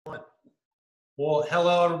Well,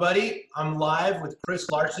 hello everybody. I'm live with Chris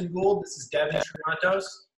Larson Gould. This is Devin Triantos.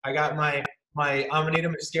 I got my Amanita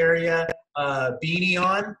Muscaria beanie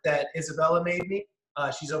on that Isabella made me.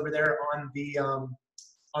 She's over there on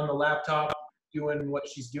the laptop doing what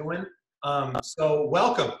she's doing. So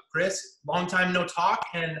welcome, Chris. Long time no talk,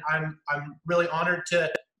 and I'm really honored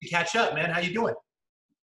to catch up, man. How you doing?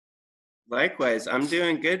 Likewise, I'm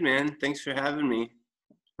doing good, man. Thanks for having me.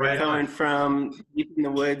 Right We're coming on. from deep in the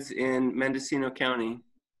woods in Mendocino County.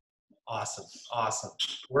 Awesome, awesome.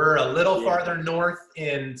 We're a little Yeah. farther north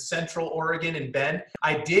in Central Oregon in Bend.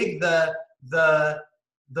 I dig the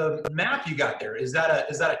map you got there. Is that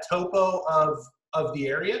a topo of the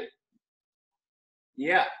area?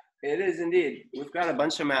 Yeah, it is indeed. We've got a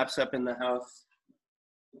bunch of maps up in the house.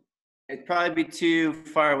 It'd probably be too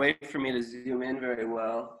far away for me to zoom in very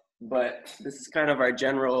well, but this is kind of our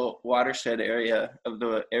general watershed area of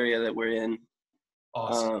the area that we're in.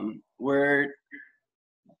 Awesome. We're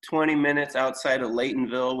 20 minutes outside of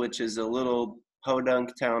Laytonville, which is a little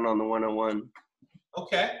podunk town on the 101.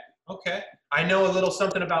 Okay. I know a little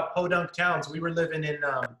something about podunk towns. We were living in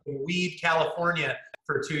Weed, California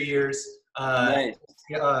for 2 years. Nice.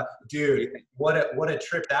 Dude, what a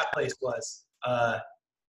trip that place was.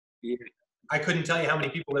 Yeah. I couldn't tell you how many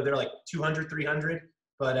people live there, like 200, 300.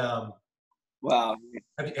 But Wow.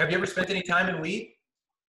 have you ever spent any time in Weed?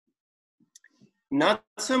 Not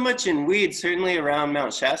so much in Weed, certainly around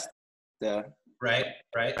Mount Shasta. Right.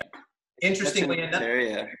 Interestingly That's an enough,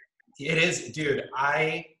 area. it is, dude.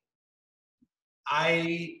 I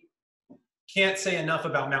can't say enough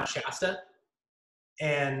about Mount Shasta,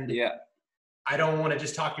 and Yeah. I don't want to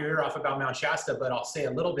just talk your ear off about Mount Shasta, but I'll say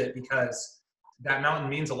a little bit because that mountain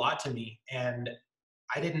means a lot to me, and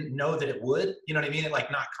I didn't know that it would. You know what I mean?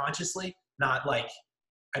 Like, not consciously, not like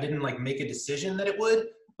I didn't like make a decision that it would.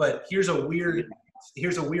 But here's a weird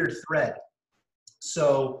thread.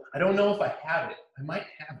 So I don't know if I have it. I might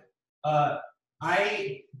have it.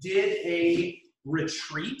 I did a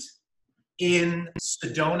retreat in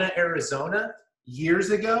Sedona, Arizona years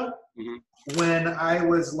ago when I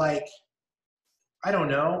was like, I don't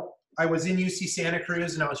know, I was in UC Santa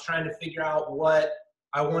Cruz and I was trying to figure out what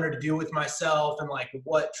I wanted to do with myself and like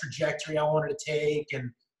what trajectory I wanted to take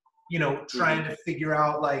and, trying to figure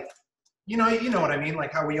out like, you know what I mean?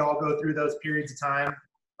 Like how we all go through those periods of time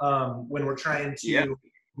when we're trying to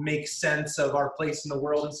make sense of our place in the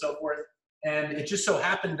world and so forth. And it just so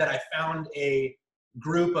happened that I found a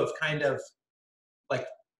group of kind of like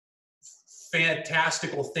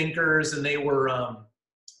fantastical thinkers, and they were, I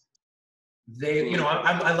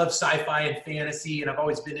love sci-fi and fantasy, and I've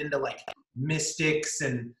always been into like mystics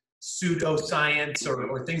and pseudoscience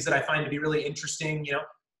or things that I find to be really interesting,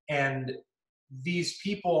 and these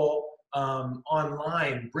people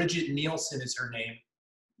online, Bridget Nielsen is her name,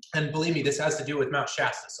 and believe me, this has to do with Mount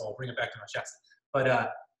Shasta, so I'll bring it back to Mount Shasta.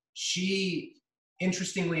 But she,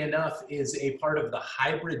 interestingly enough, is a part of the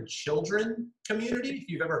Hybrid Children community. If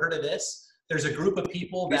you've ever heard of this, there's a group of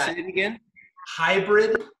people that say it again.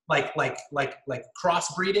 Hybrid, like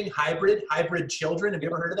crossbreeding, hybrid children. Have you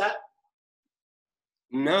ever heard of that?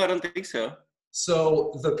 No, I don't think so.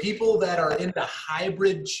 So the people that are into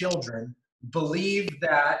hybrid children believe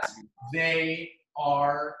that they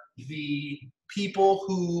are the people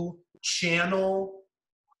who channel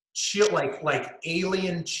like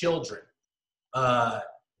alien children.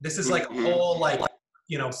 This is like a whole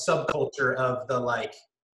subculture of the like,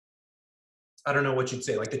 I don't know what you'd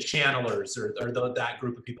say, like the channelers or that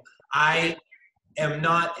group of people. I am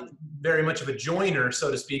not very much of a joiner, so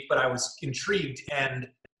to speak, but I was intrigued, and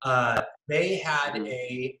they had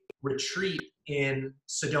a retreat in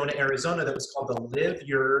Sedona, Arizona that was called the Live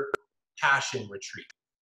Your Passion Retreat.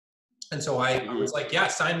 And so I was like, yeah,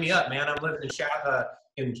 sign me up, man. I'm living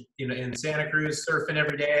in Santa Cruz, surfing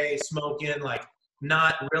every day, smoking, like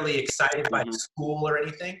not really excited by school or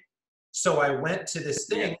anything. So I went to this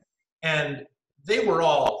thing, and they were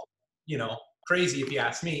all, crazy if you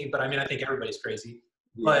ask me, but I mean, I think everybody's crazy.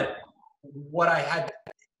 But what I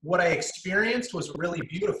experienced was really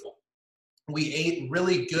beautiful. We ate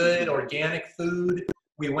really good organic food.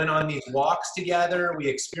 We went on these walks together. We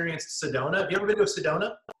experienced Sedona. Have you ever been to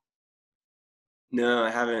Sedona? No, I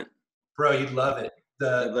haven't. Bro, you'd love it.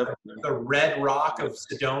 The red rock of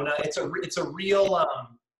Sedona. It's a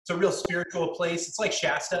real spiritual place. It's like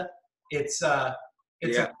Shasta. It's a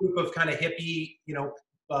group of kind of hippie,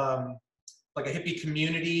 like a hippie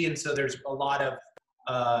community, and so there's a lot of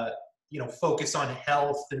focus on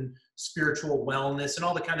health and spiritual wellness and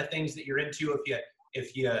all the kind of things that you're into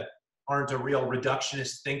if you aren't a real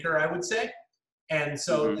reductionist thinker, I would say. And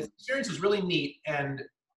so the experience was really neat. And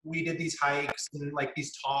we did these hikes and like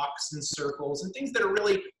these talks and circles and things that are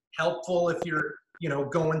really helpful if you're, you know,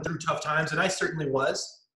 going through tough times. And I certainly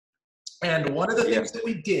was. And one of the Yeah. things that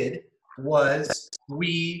we did was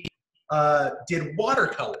we did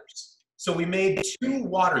watercolors. So we made 2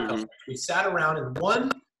 watercolors. We sat around, and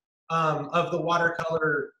one of the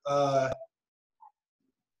watercolor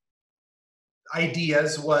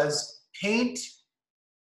ideas was paint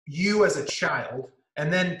you as a child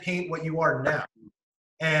and then paint what you are now.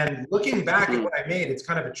 And looking back at what I made, it's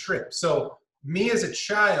kind of a trip. So me as a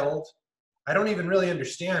child, I don't even really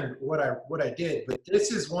understand what I did, but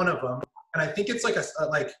this is one of them. And I think it's like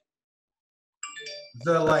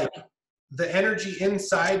the energy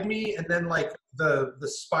inside me, and then like the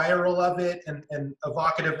spiral of it, and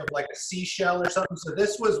evocative of like a seashell or something. So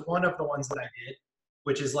this was one of the ones that I did,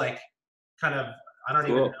 which is like kind of, I don't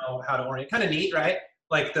even know how to orient. Kind of neat, right?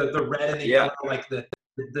 Like the red and the yellow, like the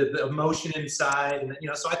emotion inside, and you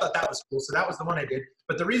know. So I thought that was cool. So that was the one I did.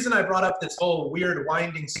 But the reason I brought up this whole weird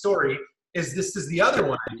winding story is this is the other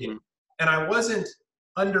one I did, and I wasn't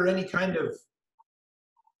under any kind of,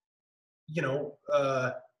 you know,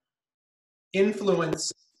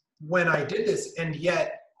 influence when I did this, and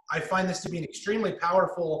yet I find this to be an extremely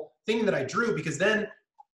powerful thing that I drew, because then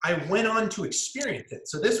I went on to experience it.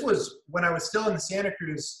 So this was when I was still in the Santa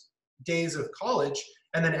Cruz days of college,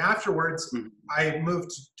 and then afterwards I moved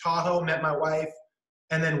to Tahoe, met my wife,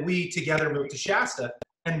 and then we together moved to Shasta.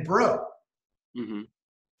 And bro,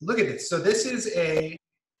 look at this. So this is a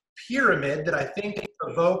pyramid that I think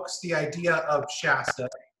evokes the idea of Shasta,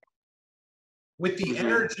 with the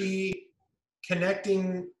energy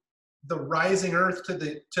connecting the rising earth to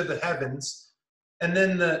the heavens, and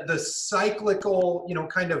then the cyclical, you know,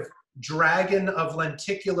 kind of dragon of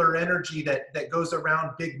lenticular energy that goes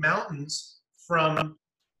around big mountains from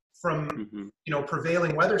you know,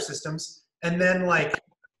 prevailing weather systems, and then like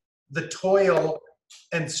the toil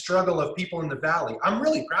and struggle of people in the valley. I'm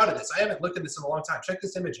really proud of this. I haven't looked at this in a long time. Check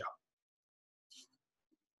this image out.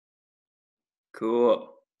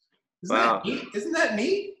 Cool. Isn't that neat? Isn't that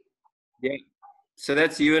neat? Yeah. So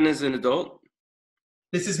that's you and as an adult?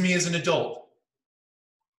 This is me as an adult.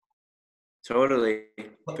 Totally.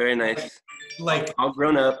 Very nice. Like all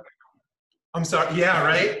grown up. I'm sorry. Yeah,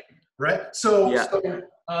 right? Right. So,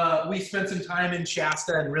 we spent some time in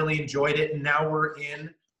Shasta and really enjoyed it. And now we're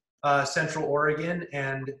in Central Oregon.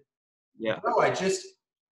 And bro,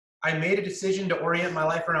 I made a decision to orient my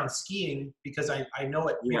life around skiing, because I know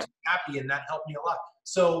it makes me happy, and that helped me a lot.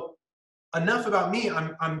 So enough about me.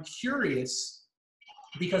 I'm curious,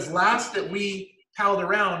 because last that we palled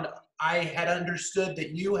around, I had understood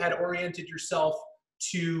that you had oriented yourself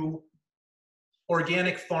to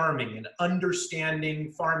organic farming and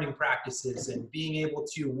understanding farming practices and being able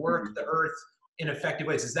to work the earth in effective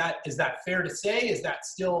ways. Is that fair to say? Is that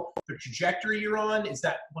still the trajectory you're on? Is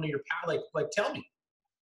that one of your like tell me?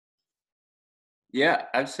 Yeah,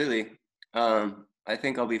 absolutely. I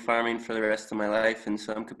think I'll be farming for the rest of my life in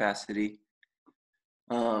some capacity.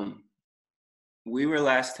 We were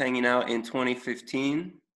last hanging out in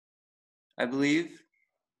 2015, I believe.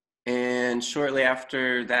 And shortly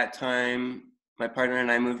after that time, my partner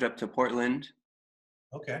and I moved up to Portland.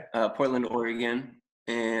 Okay. Portland, Oregon.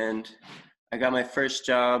 And I got my first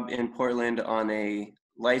job in Portland on a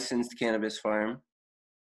licensed cannabis farm,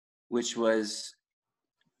 which was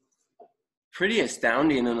pretty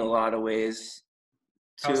astounding in a lot of ways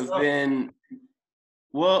to have been,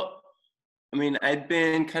 well, I mean, I'd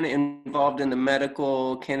been kind of involved in the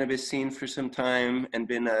medical cannabis scene for some time and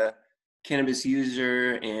been a cannabis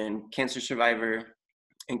user and cancer survivor.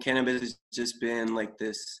 And cannabis has just been like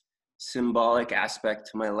this symbolic aspect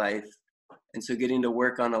to my life. And so getting to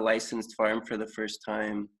work on a licensed farm for the first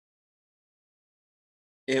time,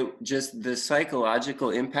 it just, the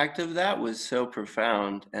psychological impact of that was so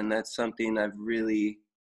profound. And that's something I've really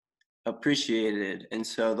appreciated. And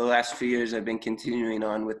so the last few years I've been continuing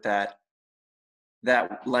on with that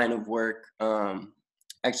line of work.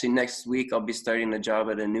 Actually, next week I'll be starting a job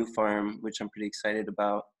at a new farm, which I'm pretty excited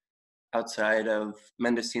about, outside of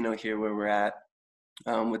Mendocino here where we're at,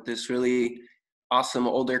 with this really awesome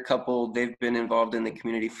older couple. They've been involved in the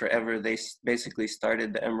community forever. They basically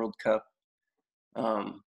started the Emerald Cup.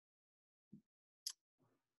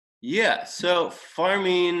 So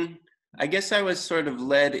farming, I guess I was sort of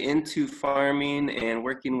led into farming and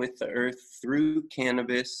working with the earth through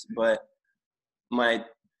cannabis, but my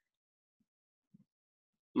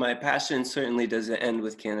passion certainly doesn't end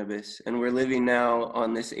with cannabis. And we're living now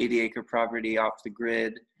on this 80-acre property off the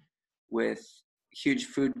grid with huge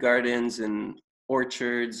food gardens and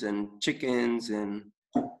orchards and chickens. And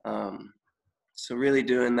so really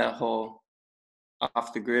doing that whole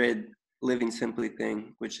off the grid, living simply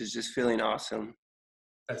thing, which is just feeling awesome.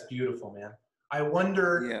 That's beautiful, man. I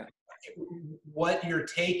wonder Yeah. what your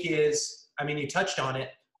take is. I mean, you touched on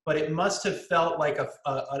it, but it must have felt like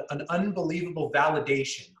an unbelievable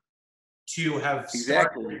validation to have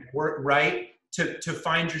Exactly. started work, right? To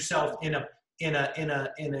find yourself in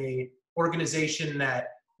a organization that,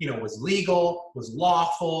 you know, was legal, was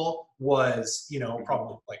lawful, was, you know,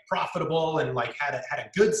 probably like profitable, and like had a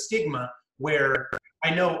good stigma. Where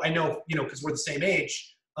I know, you know, because we're the same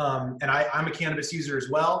age, and I'm a cannabis user as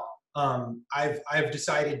well. I've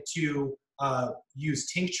decided to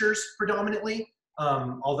use tinctures predominantly.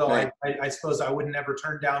 Although Right. I suppose I would never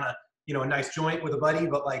turn down a, you know, a nice joint with a buddy,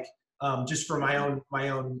 but like, just for my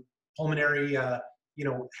own pulmonary, you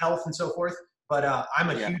know, health and so forth. But I'm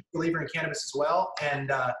a Yeah. huge believer in cannabis as well. And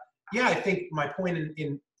yeah, I think my point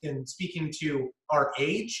in speaking to our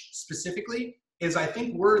age specifically is I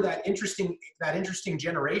think we're that interesting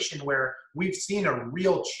generation where we've seen a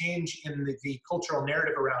real change in the cultural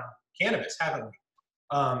narrative around cannabis, haven't we?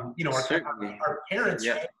 You know, Certainly. our parents,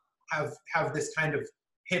 Yeah. right, have this kind of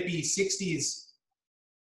hippie 60s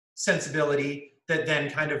sensibility that then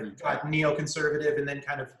kind of got neoconservative and then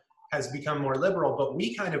kind of has become more liberal. But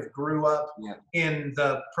we kind of grew up Yeah. in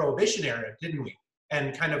the prohibition era, didn't we?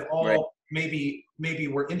 And kind of all Right. maybe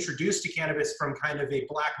were introduced to cannabis from kind of a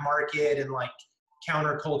black market and like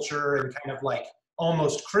counterculture and kind of like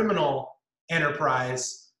almost criminal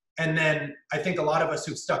enterprise. And then I think a lot of us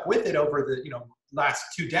who've stuck with it over the, you know,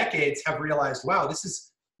 last 2 decades have realized, wow, this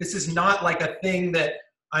is not like a thing that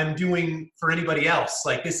I'm doing for anybody else.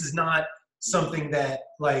 Like, this is not something that,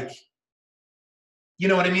 like, you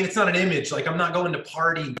know what I mean? It's not an image. Like, I'm not going to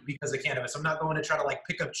party because of cannabis. I'm not going to try to like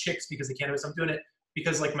pick up chicks because of cannabis. I'm doing it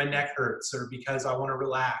because like my neck hurts, or because I want to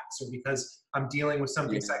relax, or because I'm dealing with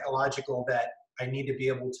something Yeah. psychological that I need to be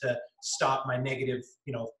able to stop my negative,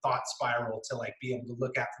 you know, thought spiral, to like be able to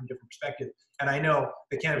look at from a different perspective. And I know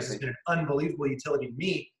the cannabis has been an unbelievable utility to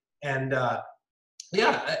me. And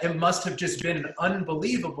yeah, it must have just been an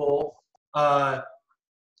unbelievable, I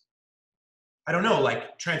don't know,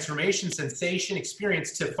 like transformation, sensation,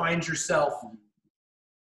 experience to find yourself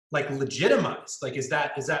like legitimized. Like, is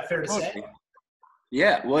that fair to say? Totally.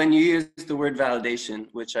 Yeah. Well, and you used the word validation,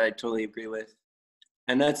 which I totally agree with.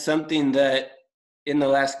 And that's something that in the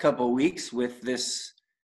last couple of weeks with this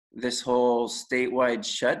whole statewide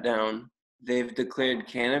shutdown, they've declared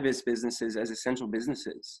cannabis businesses as essential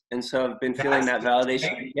businesses. And so I've been feeling that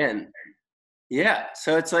validation again. Yeah.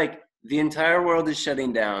 So it's like the entire world is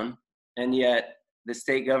shutting down, and yet the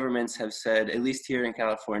state governments have said, at least here in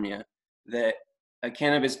California, that a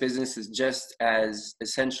cannabis business is just as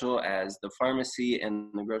essential as the pharmacy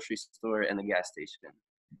and the grocery store and the gas station.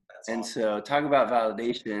 And so talk about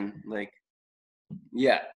validation, like,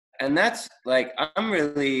 yeah. And that's like, I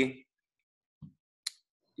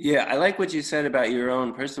like what you said about your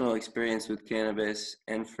own personal experience with cannabis.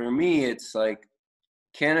 And for me, it's like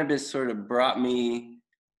cannabis sort of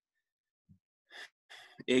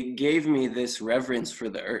it gave me this reverence for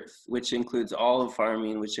the earth, which includes all of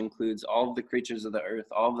farming, which includes all of the creatures of the earth,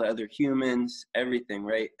 all of the other humans, everything,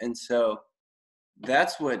 right? And so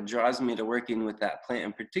that's what draws me to working with that plant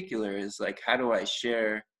in particular, is like, how do I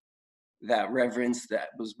share that reverence that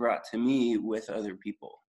was brought to me with other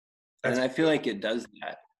people? And I feel like it does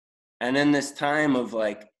that. And in this time of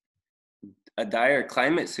like a dire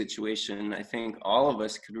climate situation, I think all of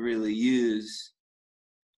us could really use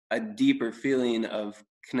a deeper feeling of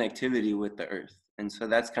connectivity with the earth. And so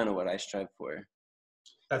that's kind of what I strive for.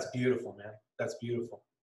 That's beautiful, man. That's beautiful.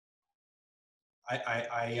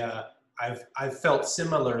 I've felt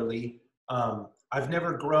similarly. I've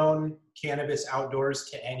never grown cannabis outdoors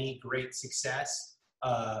to any great success,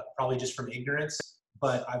 probably just from ignorance.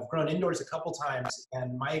 But I've grown indoors a couple times,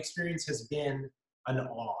 and my experience has been an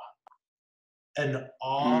awe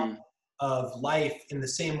of life, in the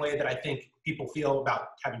same way that I think people feel about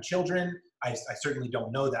having children. I certainly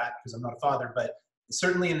don't know that because I'm not a father, but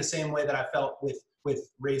certainly in the same way that I felt with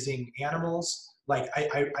raising animals. Like,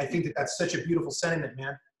 I think that that's such a beautiful sentiment,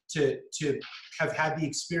 man, to have had the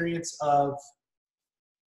experience of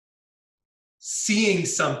seeing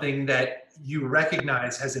something that you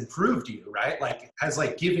recognize has improved you, right? Like, has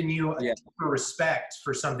like given you a deeper respect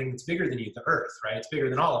for something that's bigger than you, the earth, right? It's bigger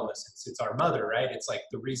than all of us. It's our mother, right? It's like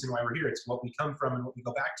the reason why we're here. It's what we come from and what we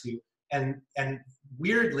go back to. And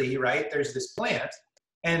weirdly, right, there's this plant,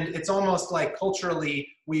 and it's almost like culturally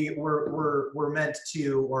we're meant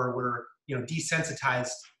to, or we're, you know,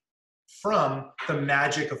 desensitized from the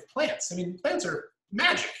magic of plants. I mean, plants are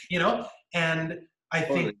magic, you know? And I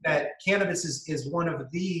think that cannabis is one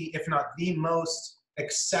of the, if not the most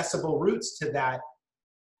accessible routes to that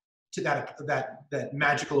to that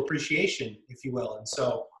magical appreciation, if you will. And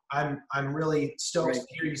so I'm really stoked to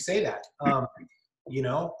hear you say that. You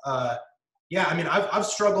know, yeah, I mean, I've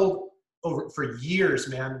struggled for years,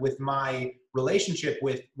 man, with my relationship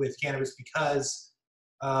with cannabis because,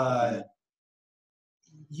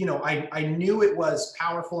 you know, I knew it was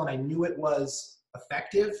powerful and I knew it was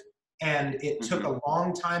effective, and it took a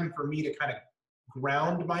long time for me to kind of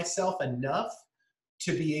ground myself enough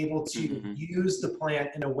to be able to use the plant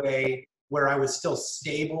in a way where I was still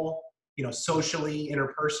stable, you know, socially,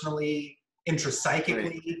 interpersonally,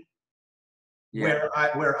 intrapsychically, where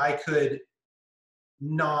I could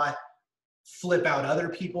not flip out other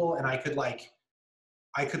people, and I could like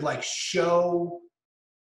show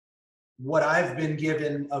what I've been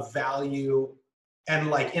given of value, and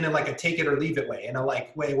like in a like a take it or leave it way, in a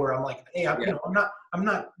like way where I'm like, hey, you know, I'm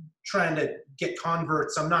not trying to get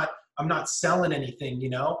converts. I'm not selling anything, you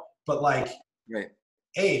know, but like,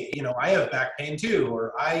 hey, you know, I have back pain too,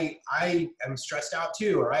 or I am stressed out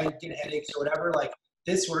too, or I get headaches or whatever. Like,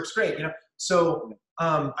 this works great, you know. So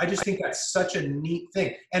I just think that's such a neat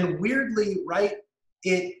thing, and weirdly, right,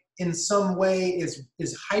 it in some way is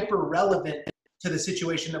hyper relevant to the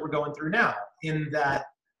situation that we're going through now, in that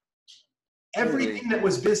everything that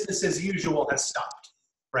was business as usual has stopped,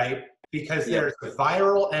 right? Because there's a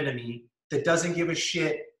viral enemy that doesn't give a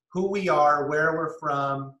shit who we are, where we're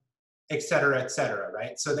from, et cetera,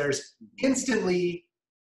 right? So there's instantly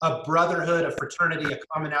a brotherhood, a fraternity, a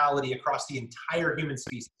commonality across the entire human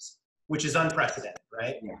species, which is unprecedented,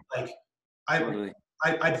 right? Like,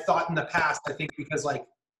 I'd thought in the past, I think because like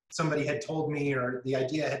somebody had told me, or the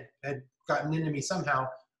idea had gotten into me somehow,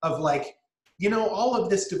 of like, you know, all of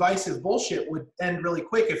this divisive bullshit would end really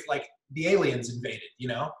quick if like the aliens invaded, you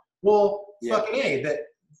know? Well, fucking A, that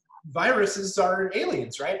viruses are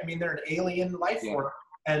aliens, right? I mean, they're an alien life form,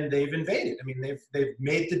 and they've invaded. I mean, they've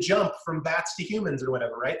made the jump from bats to humans or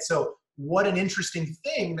whatever, right? So what an interesting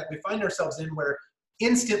thing that we find ourselves in, where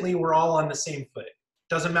instantly we're all on the same footing.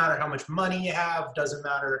 Doesn't matter how much money you have, doesn't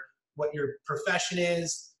matter what your profession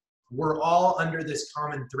is, we're all under this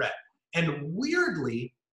common threat. And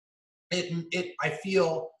weirdly, it I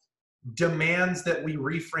feel demands that we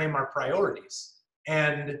reframe our priorities.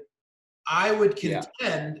 And I would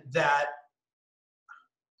contend that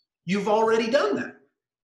you've already done that.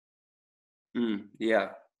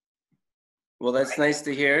 Well, that's nice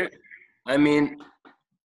to hear. I mean,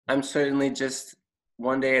 I'm certainly just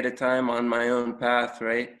one day at a time on my own path,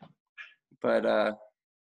 right? But and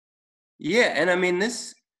I mean,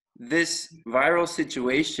 this viral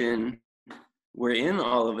situation we're in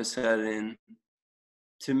all of a sudden,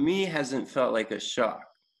 to me, hasn't felt like a shock.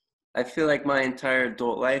 I feel like my entire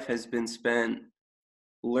adult life has been spent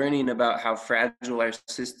learning about how fragile our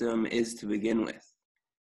system is to begin with.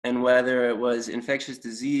 And whether it was infectious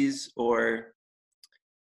disease or,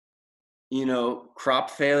 you know, crop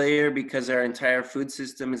failure because our entire food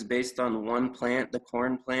system is based on one plant, the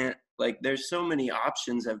corn plant. Like, there's so many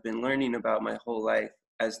options I've been learning about my whole life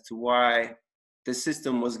as to why the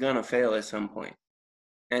system was gonna fail at some point.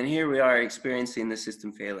 And here we are experiencing the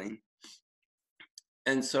system failing.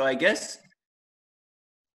 And so I guess,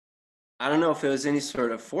 I don't know if it was any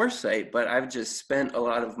sort of foresight, but I've just spent a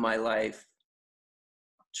lot of my life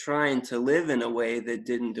trying to live in a way that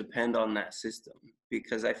didn't depend on that system,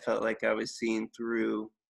 because I felt like I was seeing through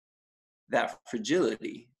that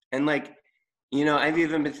fragility. And like, you know, I've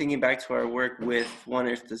even been thinking back to our work with One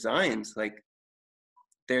Earth Designs. Like,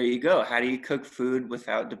 there you go. How do you cook food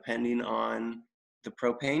without depending on the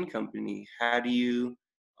propane company? How do you,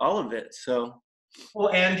 all of it? So,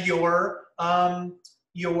 well, and your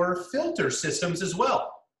filter systems as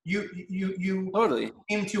well. You totally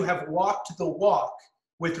seem to have walked the walk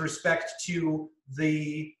with respect to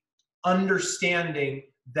the understanding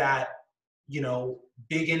that, you know,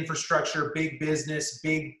 big infrastructure, big business,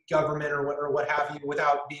 big government, or what have you,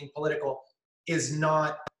 without being political, is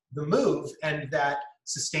not the move, and that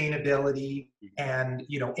sustainability and,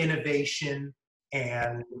 you know, innovation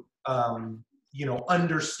and you know,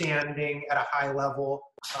 understanding at a high level,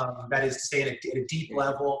 that is to say at a deep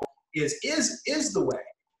level, is the way.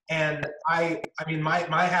 And I mean,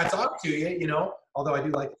 my hat's off to you, you know, although I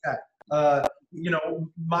do like that. You know,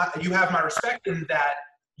 you have my respect in that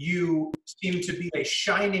you seem to be a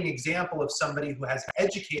shining example of somebody who has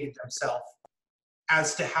educated themselves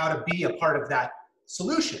as to how to be a part of that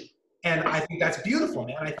solution. And I think that's beautiful,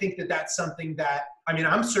 man. I think that that's something that, I mean,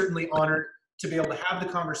 I'm certainly honored to be able to have the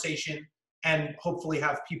conversation and hopefully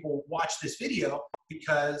have people watch this video,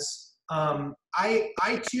 because I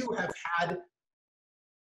too have had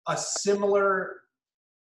a similar,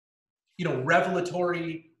 you know,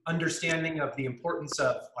 revelatory understanding of the importance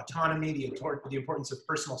of autonomy, the importance of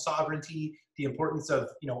personal sovereignty, the importance of,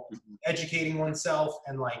 you know, educating oneself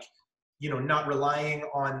and, like, you know, not relying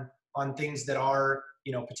on things that are,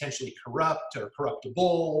 you know, potentially corrupt or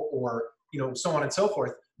corruptible, or, you know, so on and so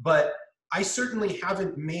forth. But I certainly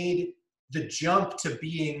haven't made the jump to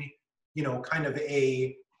being, you know, kind of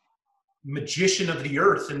a magician of the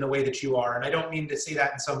earth in the way that you are. And I don't mean to say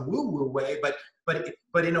that in some woo-woo way,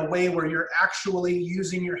 but in a way where you're actually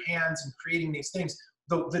using your hands and creating these things.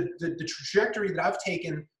 The trajectory that I've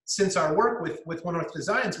taken since our work with One Earth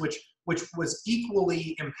Designs, which was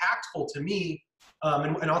equally impactful to me,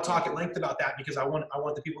 and I'll talk at length about that because I want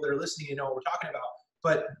the people that are listening to know what we're talking about.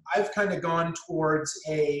 But I've kind of gone towards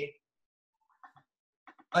a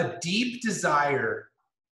deep desire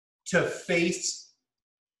to face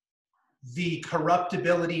the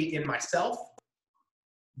corruptibility in myself,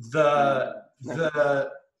 the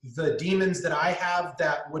demons that I have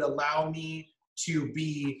that would allow me to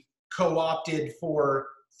be co-opted for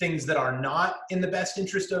things that are not in the best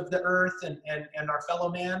interest of the earth and our fellow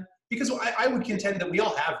man. Because I would contend that we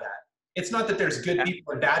all have that. It's not that there's good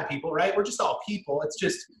people and bad people, right? We're just all people. It's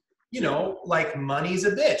just, you know, like money's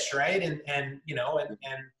a bitch, right? And you know, and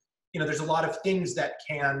you know, there's a lot of things that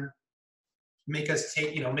can make us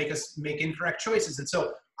make incorrect choices. And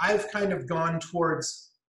so I've kind of gone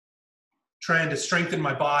towards trying to strengthen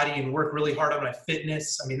my body and work really hard on my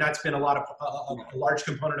fitness. I mean, that's been a large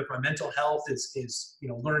component of my mental health is you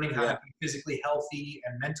know, learning how to be physically healthy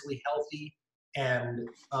and mentally healthy. And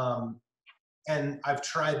I've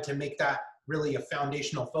tried to make that really a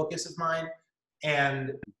foundational focus of mine,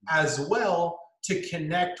 and as well to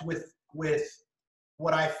connect with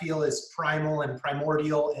what I feel is primal and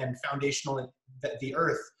primordial and foundational in the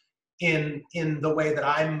earth in the way that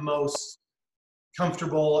I'm most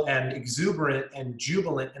comfortable and exuberant and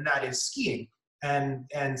jubilant, and that is skiing. And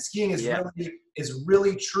skiing is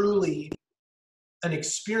really truly an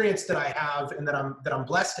experience that I have and that I'm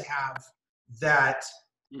blessed to have, that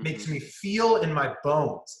makes me feel in my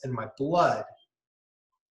bones and my blood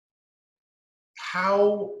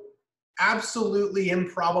how absolutely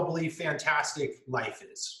improbably fantastic life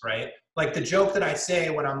is, right? Like the joke that I say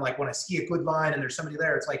when I ski a good line and there's somebody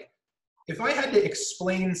there, it's like, if I had to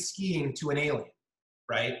explain skiing to an alien,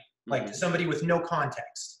 right? Like to somebody with no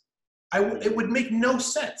context, it would make no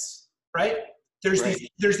sense, right? There's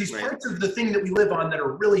these parts of the thing that we live on that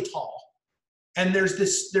are really tall. And there's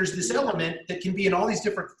this element that can be in all these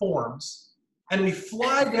different forms, and we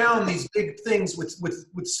fly down these big things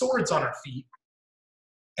with swords on our feet,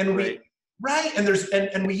 and we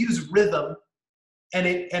and we use rhythm, and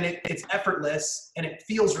it's effortless and it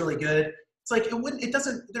feels really good. It's like it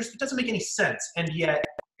doesn't make any sense, and yet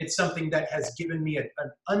it's something that has given me an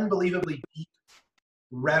unbelievably deep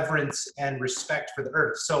reverence and respect for the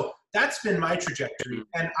earth. So that's been my trajectory,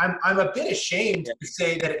 and I'm a bit ashamed to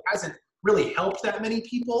say that it hasn't really helped that many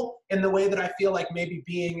people in the way that I feel like maybe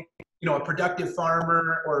being, you know, a productive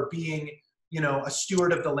farmer or being, you know, a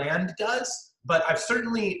steward of the land does. But I've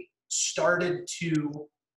certainly started to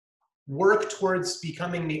work towards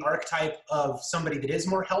becoming the archetype of somebody that is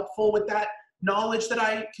more helpful with that knowledge that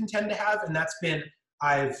I contend to have. And that's been,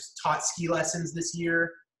 I've taught ski lessons this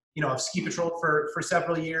year. You know, I've ski patrolled for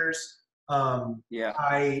several years.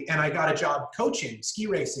 I got a job coaching ski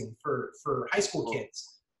racing for high school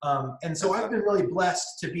kids. And so I've been really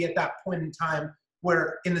blessed to be at that point in time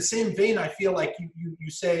where, in the same vein, I feel like you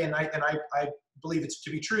say, and I believe it's to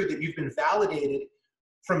be true, that you've been validated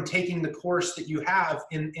from taking the course that you have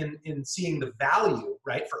in seeing the value,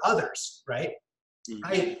 right, for others, right?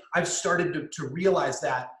 I've started to realize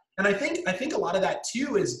that. And I think a lot of that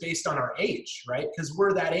too is based on our age, right? Because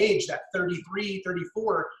we're that age, that 33,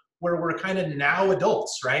 34, where we're kind of now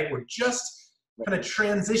adults, right? We're just kind of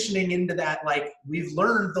transitioning into that, like, we've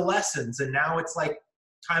learned the lessons and now it's like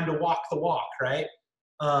time to walk the walk, right?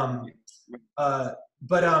 I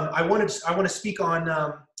want to speak on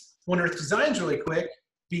One Earth Designs really quick,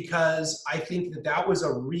 because I think that was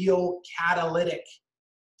a real catalytic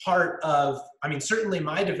part of, I mean, certainly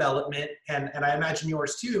my development, and I imagine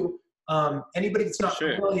yours too. Anybody that's not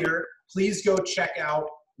familiar, please go check out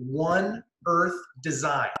One Earth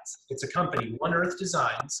Designs. It's a company, One Earth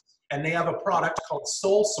Designs, and they have a product called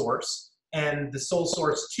Soul Source, and the Soul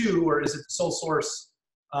Source 2, or is it the Soul Source,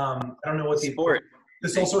 I don't know what the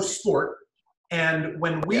Soul Source Sport. And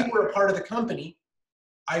when we were a part of the company,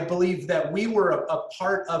 I believe that we were a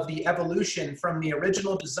part of the evolution from the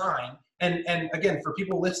original design. And again, for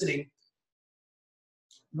people listening,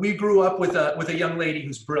 we grew up with a young lady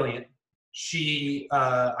who's brilliant. She,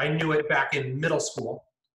 I knew it back in middle school,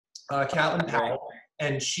 Caitlin Powell.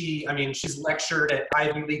 and I mean, she's lectured at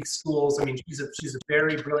Ivy League schools. I mean, she's a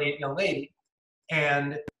very brilliant young lady.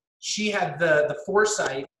 And she had the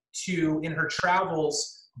foresight to, in her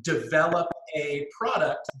travels, develop a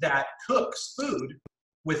product that cooks food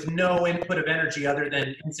with no input of energy other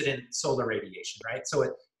than incident solar radiation, right?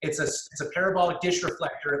 So it's a parabolic dish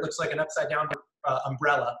reflector. It looks like an upside down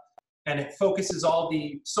umbrella, and it focuses all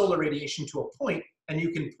the solar radiation to a point, and you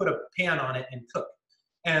can put a pan on it and cook.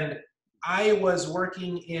 And I was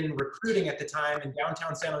working in recruiting at the time in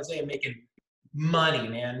downtown San Jose, making money,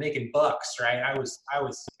 man, making bucks, right? I was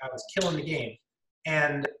killing the game.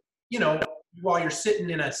 And, you know, while you're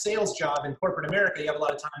sitting in a sales job in corporate America, you have a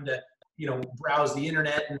lot of time to, you know, browse the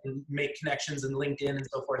internet and make connections in LinkedIn and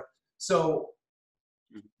so forth. So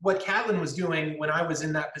what Catlin was doing when I was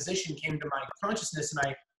in that position came to my consciousness, and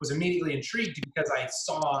I was immediately intrigued because I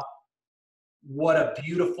saw what a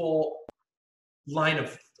beautiful line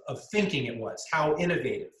of thinking it was, how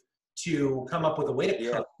innovative to come up with a way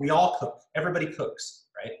to cook. We all cook. Everybody cooks,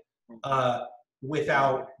 right?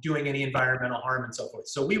 Without doing any environmental harm and so forth.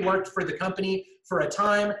 So we worked for the company for a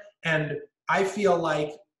time, and I feel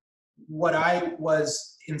like what I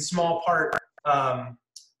was in small part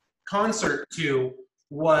concert to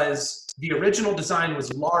was the original design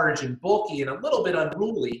was large and bulky and a little bit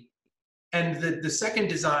unruly, and the second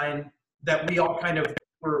design that we all kind of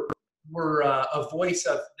were a voice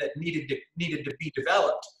of that needed to be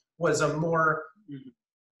developed was a more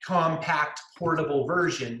compact, portable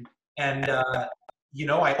version. And you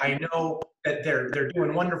know, I know that they're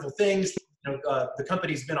doing wonderful things. You know, the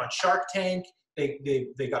company's been on Shark Tank.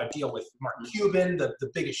 They got a deal with Mark Cuban,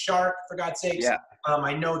 the biggest shark, for God's sakes. Yeah.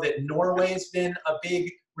 I know that Norway's been a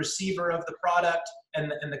big receiver of the product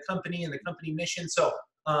and the company mission. So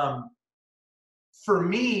for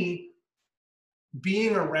me,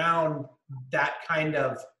 being around that kind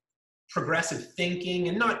of progressive thinking,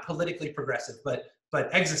 and not politically progressive, but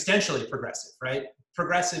existentially progressive, right?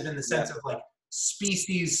 Progressive in the sense of like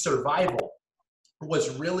species survival,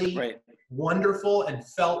 was really wonderful and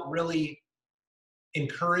felt really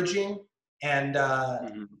encouraging. And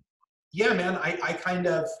yeah, man, I kind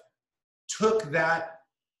of took that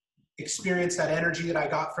experience, that energy that I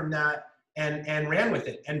got from that, and ran with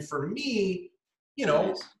it. And for me, you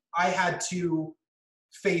know, I had to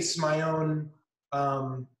face my own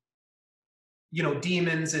you know,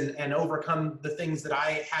 demons and overcome the things that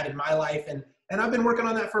I had in my life, and I've been working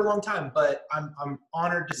on that for a long time. But I'm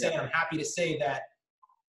honored to say, I'm happy to say that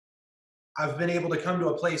I've been able to come to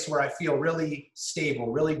a place where I feel really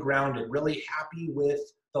stable, really grounded, really happy with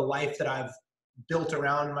the life that I've built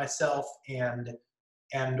around myself, and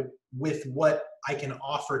with what I can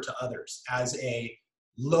offer to others as a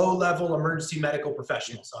low-level emergency medical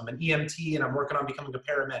professional. So I'm an EMT, and I'm working on becoming a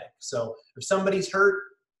paramedic. So if somebody's hurt,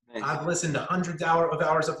 I've listened to hundreds of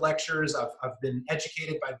hours of lectures. I've been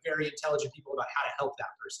educated by very intelligent people about how to help that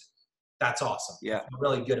person. That's awesome. Yeah. I'm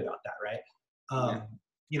really good about that, right?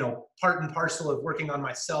 You know, part and parcel of working on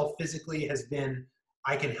myself physically has been,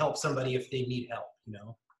 I can help somebody if they need help, you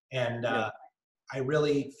know? And I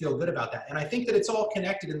really feel good about that. And I think that it's all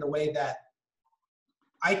connected in the way that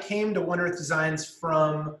I came to One Earth Designs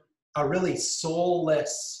from a really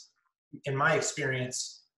soulless, in my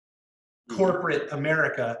experience, corporate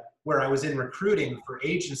America, where I was in recruiting for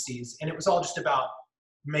agencies, and it was all just about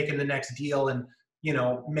making the next deal and, you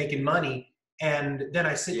know, making money. And then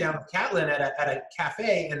I sit down with Catlin at a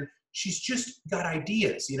cafe, and she's just got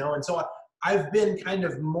ideas, you know? And so I've been kind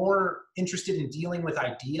of more interested in dealing with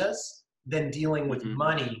ideas than dealing with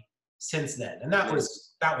money since then. And that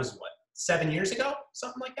was what, 7 years ago,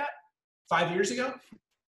 something like that? 5 years ago?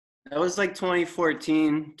 That was like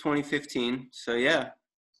 2014, 2015. So yeah,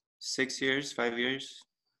 6 years, 5 years.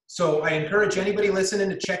 So I encourage anybody listening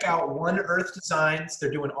to check out One Earth Designs.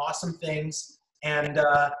 They're doing awesome things. And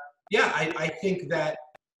yeah, I think that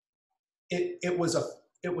it was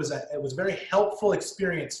a very helpful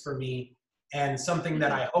experience for me, and something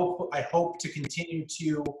that I hope to continue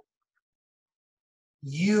to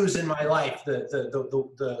use in my life,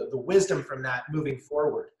 the wisdom from that moving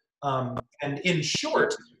forward. And in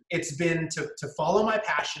short, it's been to follow my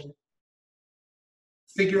passion,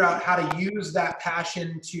 figure out how to use that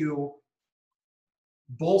passion to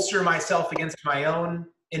bolster myself against my own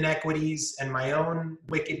inequities and my own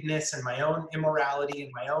wickedness and my own immorality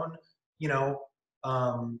and my own, you know,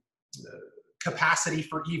 capacity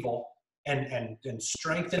for evil, and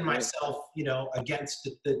strengthen myself, you know, against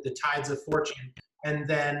the tides of fortune, and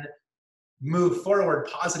then move forward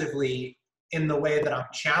positively in the way that I'm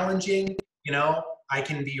challenging. You know, I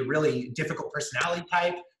can be a really difficult personality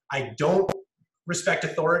type. I don't respect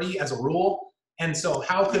authority as a rule. And so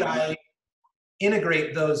how could I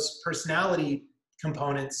integrate those personality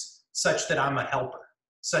components such that I'm a helper,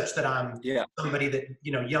 such that I'm Yeah. somebody that,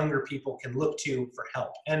 you know, younger people can look to for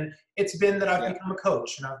help. And it's been that I've Yeah. become a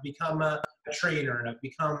coach, and I've become a trainer, and I've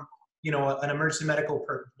become, you know, an emergency medical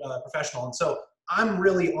professional. And so I'm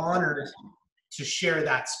really honored to share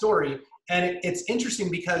that story. And it's interesting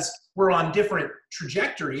because we're on different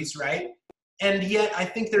trajectories, right? And yet I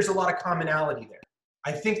think there's a lot of commonality there.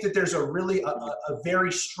 I think that there's a really, a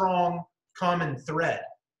very strong common thread.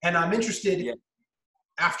 And I'm interested, Yeah.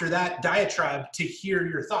 after that diatribe, to hear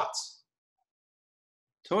your thoughts.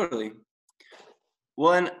 Totally.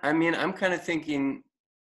 Well, and I mean, I'm kind of thinking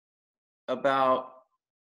about,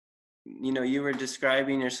 you know, you were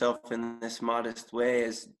describing yourself in this modest way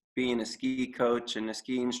as being a ski coach and a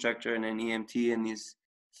ski instructor and an EMT and these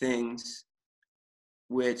things,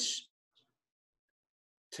 which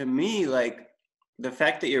to me, like, the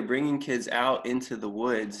fact that you're bringing kids out into the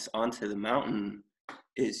woods, onto the mountain,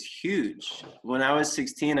 is huge. When I was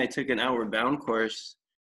 16, I took an Outward Bound course,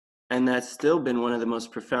 and that's still been one of the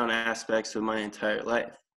most profound aspects of my entire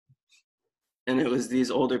life. And it was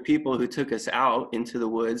these older people who took us out into the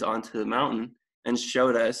woods, onto the mountain, and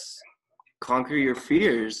showed us conquer your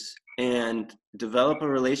fears and develop a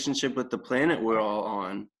relationship with the planet we're all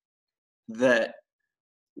on, that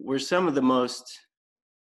were some of the most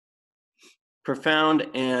profound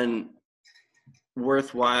and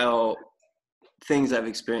worthwhile things I've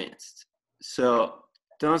experienced. So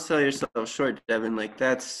don't sell yourself short, Devin. Like,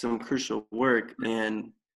 that's some crucial work.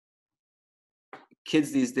 And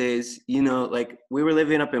kids these days, you know, like, we were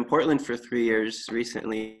living up in Portland for 3 years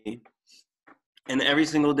recently, and every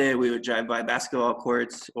single day we would drive by basketball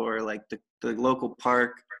courts or like the local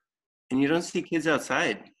park, and you don't see kids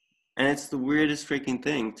outside. And it's the weirdest freaking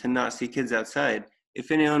thing to not see kids outside. If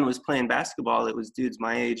anyone was playing basketball, it was dudes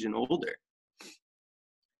my age and older.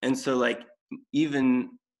 And so, like,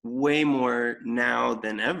 even way more now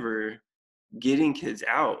than ever, getting kids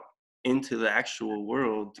out into the actual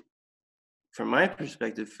world, from my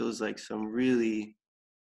perspective, feels like some really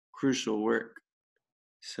crucial work.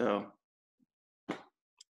 So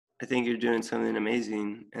I think you're doing something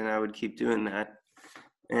amazing, and I would keep doing that.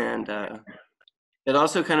 And it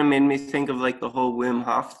also kind of made me think of like the whole Wim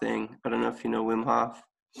Hof thing. I don't know if you know Wim Hof.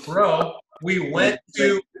 Bro, we went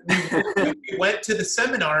to the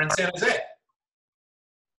seminar in San Jose.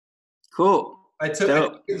 Cool. I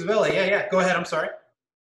took Isabella. Yeah. Go ahead. I'm sorry.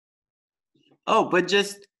 Oh, but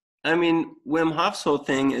just, I mean, Wim Hof's whole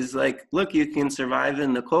thing is like, look, you can survive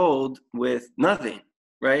in the cold with nothing,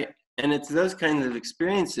 right? And it's those kinds of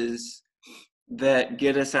experiences that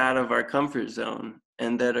get us out of our comfort zone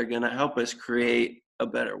and that are going to help us create a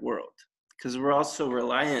better world. Because we're also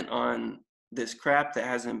reliant on this crap that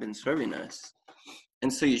hasn't been serving us.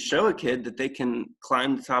 And so you show a kid that they can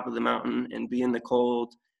climb the top of the mountain and be in the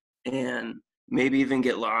cold and maybe even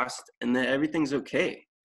get lost, and that everything's okay,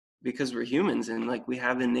 because we're humans and like we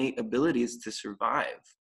have innate abilities to survive.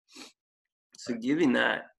 So giving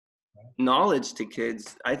that knowledge to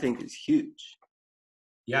kids, I think, is huge.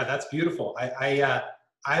 Yeah, that's beautiful.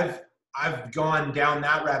 I've gone down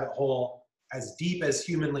that rabbit hole as deep as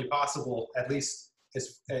humanly possible, at least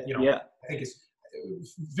as you know. Yeah. I think it's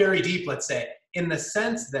very deep, let's say, in the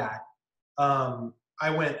sense that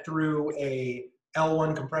I went through a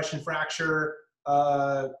L1 compression fracture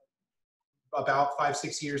about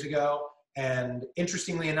 5-6 years ago, and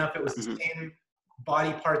interestingly enough, it was the same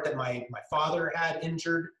body part that my father had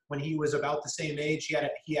injured when he was about the same age. He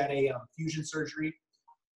had a fusion surgery.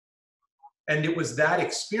 And it was that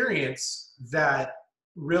experience that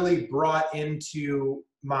really brought into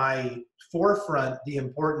my forefront the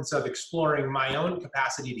importance of exploring my own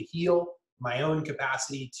capacity to heal, my own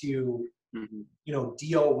capacity to, you know,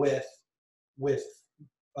 deal with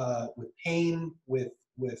pain, with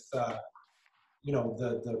you know,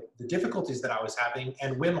 the difficulties that I was having.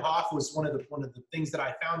 And Wim Hof was one of the things that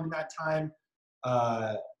I found in that time.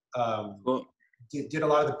 Cool. Did a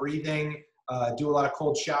lot of the breathing, do a lot of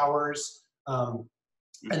cold showers. And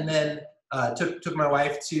then took my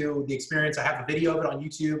wife to the experience. I have a video of it on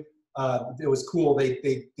YouTube. It was cool.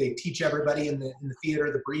 They teach everybody in the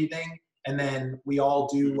theater the breathing, and then we all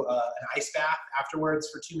do an ice bath afterwards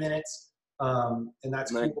for 2 minutes, and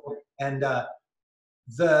that's cool. And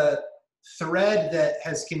the thread that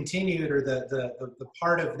has continued, or the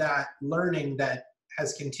part of that learning that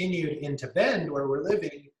has continued into Bend, where we're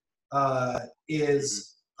living,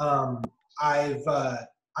 is I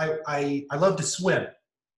love to swim.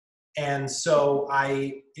 And so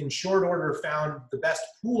I, in short order, found the best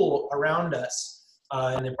pool around us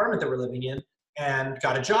in the apartment that we're living in. and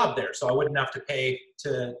got a job there, so I wouldn't have to pay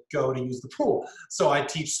to go to use the pool. So I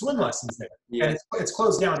teach swim lessons there, Yeah. and it's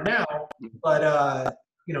closed down now, but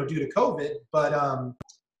you know, due to COVID. But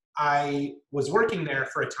I was working there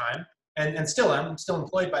for a time, and still am. I'm still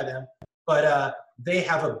employed by them. But they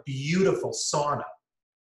have a beautiful sauna,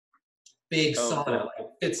 big sauna, Cool. like,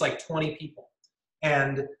 fits like 20 people.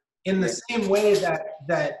 And in the same way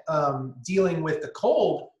that dealing with the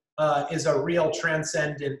cold is a real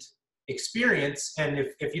transcendent experience, and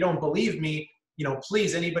if you don't believe me, you know,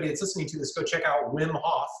 please, anybody that's listening to this, go check out Wim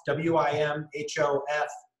Hof, WIMHOF.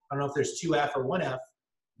 I don't know if there's 2F or 1F,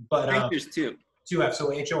 but I think there's 2. 2F,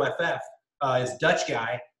 so HOFF is Dutch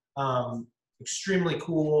guy, extremely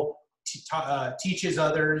cool, teaches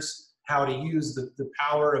others how to use the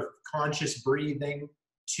power of conscious breathing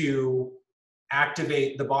to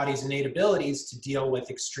activate the body's innate abilities to deal with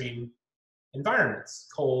extreme environments,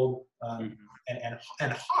 cold and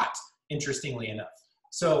hot, interestingly enough.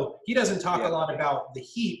 So he doesn't talk a lot about the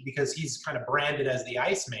heat because he's kind of branded as the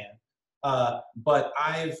Iceman, but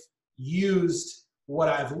I've used what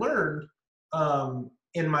I've learned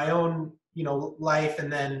in my own, you know, life,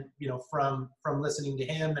 and then, you know, from listening to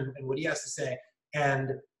him and what he has to say.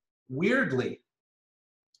 And weirdly,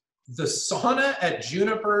 the sauna at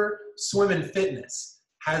Juniper Swim and Fitness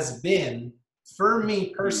has been, for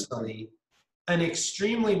me personally, an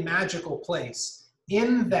extremely magical place,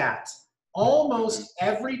 in that almost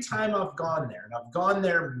every time I've gone there, and I've gone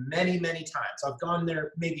there many, many times, I've gone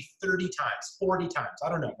there maybe 30 times, 40 times, I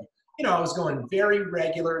don't know. You know, I was going very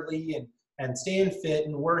regularly and staying fit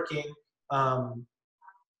and working, and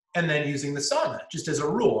then using the sauna just as a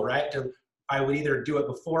rule, right? I would either do it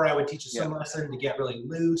before I would teach a swim lesson to get really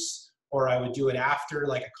loose, or I would do it after,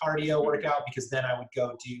 like a cardio workout, because then I would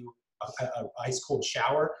go do a ice cold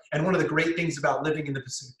shower. And one of the great things about living in the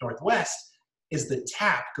Pacific Northwest is the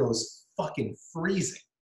tap goes fucking freezing.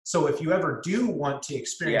 So if you ever do want to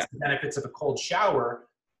experience the benefits of a cold shower,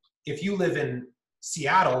 if you live in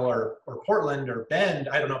Seattle or Portland or Bend,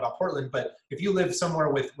 I don't know about Portland, but if you live somewhere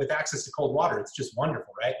with access to cold water, it's just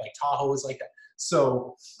wonderful, right? Like Tahoe is like that.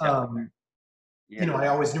 So, you know, I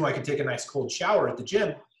always knew I could take a nice cold shower at the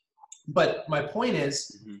gym. But my point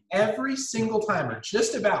is, every single time, or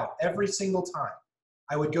just about every single time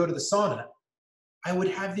I would go to the sauna, I would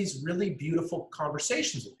have these really beautiful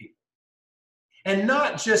conversations with people. And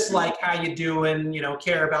not just like, how you doing, you know,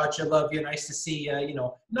 care about you, love you, nice to see you, you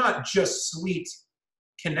know, not just sweet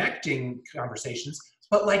connecting conversations,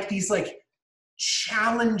 but like these like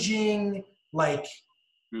challenging, like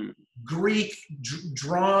Greek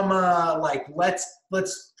drama, like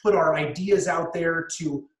let's put our ideas out there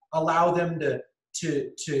to allow them to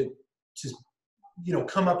you know,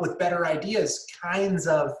 come up with better ideas kinds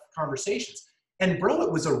of conversations. And bro,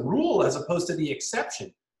 it was a rule as opposed to the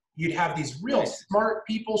exception. You'd have these real smart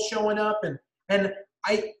people showing up, and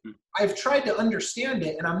I've tried to understand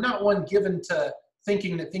it, and I'm not one given to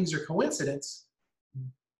thinking that things are coincidence,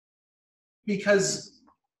 because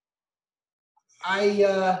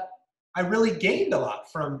I really gained a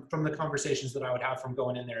lot from the conversations that I would have from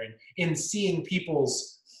going in there and in seeing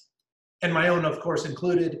people's, and my own, of course,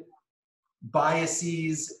 included,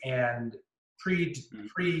 biases and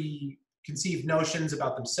preconceived notions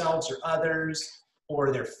about themselves or others,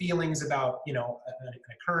 or their feelings about, you know, an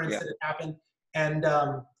occurrence that had happened. And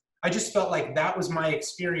I just felt like that was my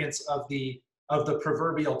experience of the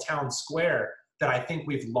proverbial town square that I think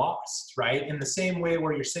we've lost, right? In the same way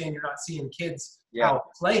where you're saying you're not seeing kids out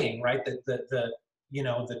playing, right? The you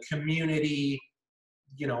know, the community,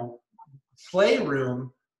 you know,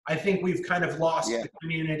 playroom. I think we've kind of lost the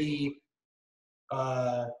community,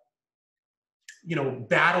 you know,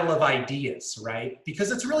 battle of ideas, right? Because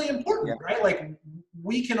it's really important, right? Like,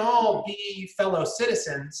 we can all be fellow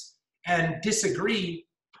citizens and disagree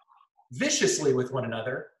viciously with one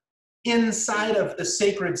another inside of the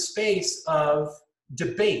sacred space of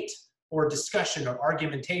debate or discussion or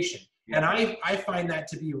argumentation. And I find that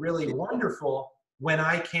to be really wonderful when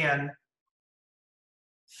I can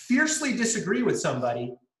fiercely disagree with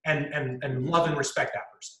somebody and love and respect that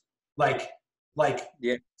person. Like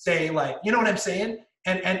say, like, you know what I'm saying?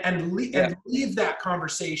 And leave that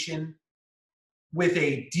conversation with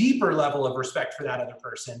a deeper level of respect for that other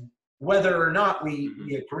person, whether or not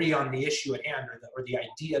we agree on the issue at hand or the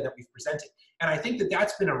idea that we've presented. And I think that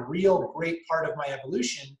that's been a real great part of my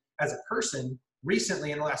evolution as a person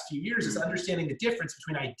recently in the last few years, is understanding the difference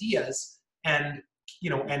between ideas and, you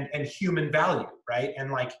know, and human value, right?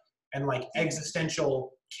 And like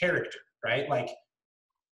existential character, right? Like,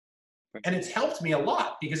 and it's helped me a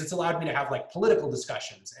lot because it's allowed me to have like political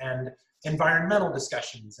discussions and environmental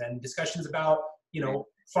discussions and discussions about, you know,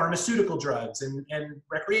 pharmaceutical drugs and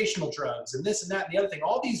recreational drugs and this and that and the other thing,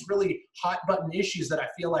 all these really hot button issues that I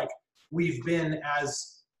feel like we've been,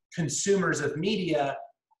 as consumers of media,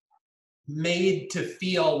 made to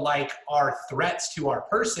feel like are threats to our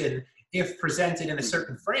person if presented in a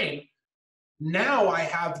certain frame. Now I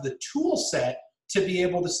have the tool set to be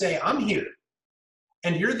able to say, I'm here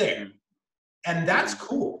and you're there. And that's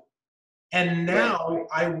cool. And now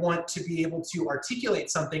I want to be able to articulate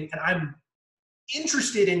something, and I'm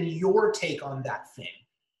interested in your take on that thing.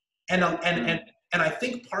 And I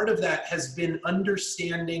think part of that has been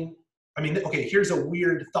understanding. I mean, okay, here's a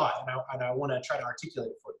weird thought, and I want to try to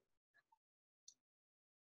articulate it for you.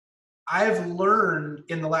 I've learned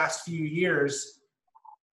in the last few years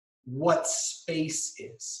what space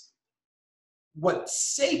is, what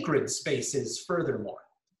sacred space is, furthermore.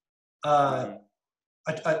 A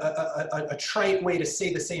trite way to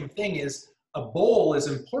say the same thing is a bowl is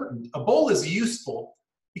important. A bowl is useful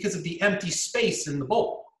because of the empty space in the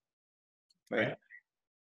bowl. Right.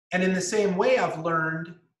 And in the same way, I've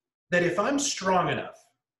learned that if I'm strong enough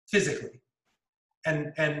physically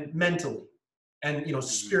and mentally and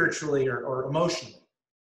spiritually or emotionally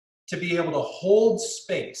to be able to hold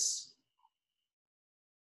space,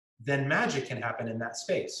 then magic can happen in that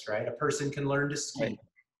space, right? A person can learn to ski. Right.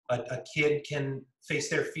 A kid can face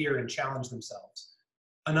their fear and challenge themselves.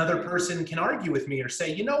 Another person can argue with me or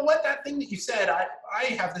say, you know what, that thing that you said, I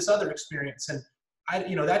have this other experience, and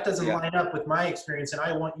that doesn't line up with my experience, and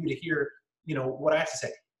I want you to hear, what I have to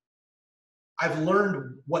say. I've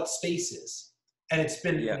learned what space is, and it's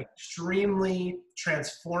been an extremely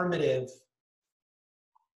transformative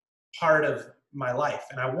part of my life,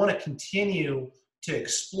 and I want to continue to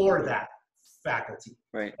explore that faculty.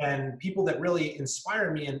 Right. And people that really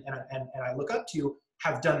inspire me and I look up to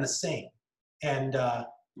have done the same. And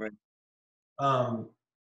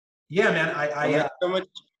yeah, man, so much.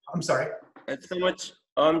 I'm sorry. That's so much.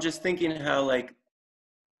 I'm just thinking how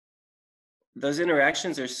those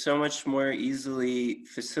interactions are so much more easily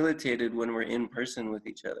facilitated when we're in person with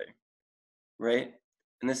each other, right?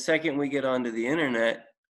 And the second we get onto the internet,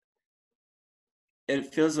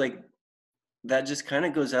 it feels like that just kind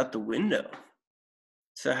of goes out the window.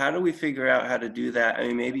 So how do we figure out how to do that? I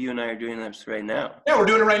mean, maybe you and I are doing this right now. Yeah, we're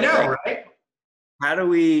doing it right now, right? How do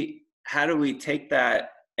we take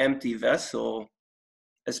that empty vessel,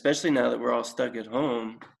 especially now that we're all stuck at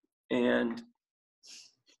home, and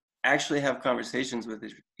actually have conversations with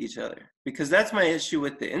each other? Because that's my issue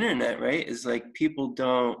with the internet, right? Is like people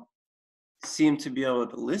don't seem to be able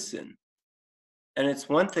to listen. And it's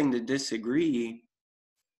one thing to disagree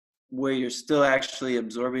where you're still actually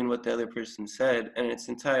absorbing what the other person said, and it's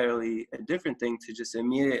entirely a different thing to just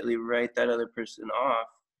immediately write that other person off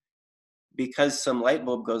because some light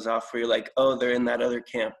bulb goes off where you're like, oh, they're in that other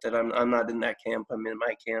camp, that I'm not in that camp, I'm in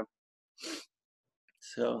my camp.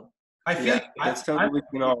 So I feel that's something we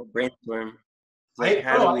can all brainstorm. Like,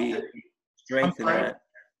 how do we strengthen that?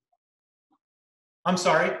 I'm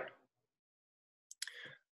sorry.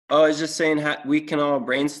 Oh, I was just saying, we can all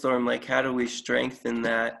brainstorm, like, how do we strengthen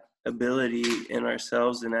that ability in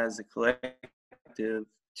ourselves and as a collective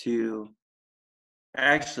to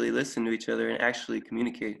actually listen to each other and actually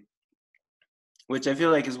communicate, which I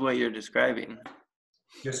feel like is what you're describing.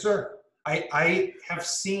 Yes, sir. I have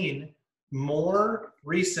seen more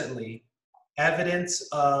recently evidence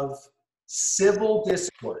of civil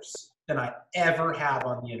discourse than I ever have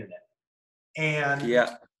on the internet. And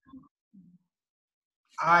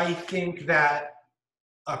I think that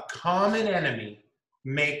a common enemy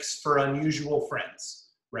makes for unusual friends,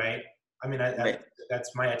 right? I mean,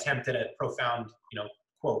 that's my attempt at a profound,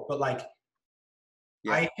 quote. But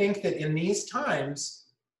I think that in these times,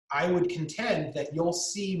 I would contend that you'll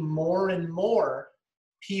see more and more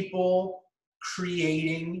people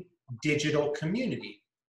creating digital community.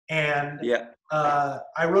 And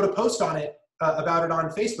I wrote a post on it, about it on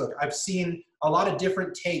Facebook. I've seen a lot of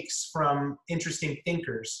different takes from interesting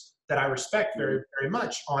thinkers that I respect very, very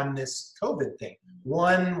much on this COVID thing.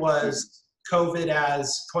 One was COVID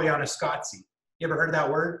as Koyaanisqatsi. You ever heard of that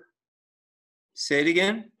word? Say it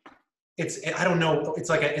again. I don't know. It's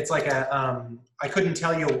like a I couldn't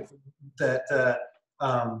tell you the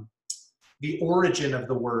origin of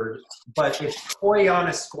the word, but it's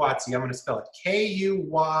Koyaanisqatsi. I'm going to spell it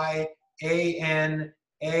Kuyaanas.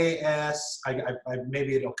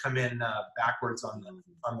 Maybe it'll come in backwards on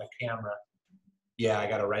the camera. Yeah, I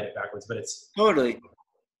got to write it backwards, but it's totally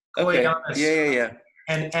okay. Yeah.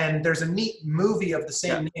 And there's a neat movie of the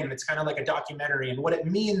same name. It's kind of like a documentary, and what it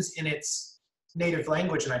means in its native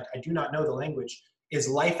language, and I do not know the language, is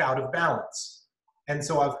life out of balance. And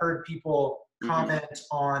so I've heard people comment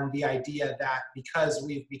on the idea that because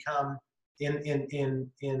we've become in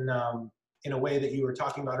a way that you were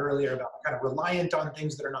talking about earlier about kind of reliant on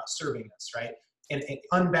things that are not serving us, right? And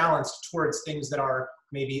unbalanced towards things that are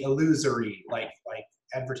maybe illusory, like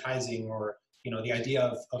advertising or, you know, the idea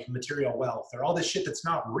of material wealth or all this shit that's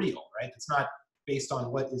not real, right? It's not based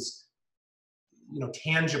on what is, you know,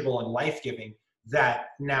 tangible and life-giving, that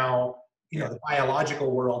now, you know, the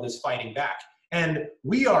biological world is fighting back. And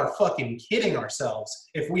we are fucking kidding ourselves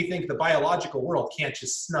if we think the biological world can't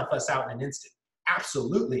just snuff us out in an instant.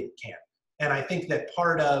 Absolutely it can. And I think that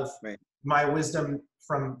part of my wisdom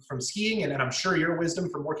from skiing, and I'm sure your wisdom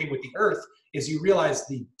from working with the earth, is you realize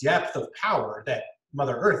the depth of power that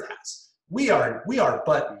Mother Earth has. We are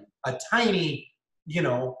but a tiny, you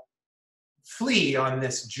know, flea on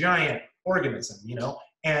this giant organism, you know,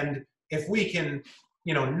 and if we can,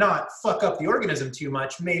 you know, not fuck up the organism too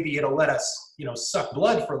much, maybe it'll let us, you know, suck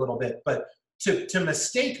blood for a little bit. But to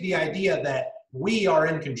mistake the idea that we are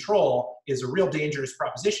in control is a real dangerous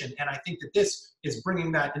proposition. And I think that this is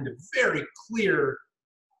bringing that into very clear,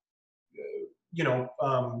 you know,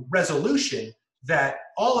 resolution, that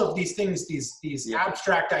all of these things, these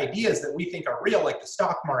abstract ideas that we think are real, like the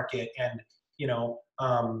stock market and, you know,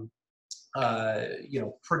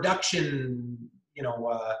 production, you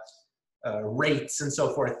know, rates and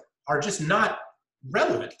so forth, are just not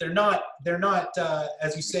relevant. They're not,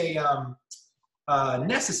 as you say,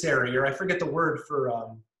 necessary, or I forget the word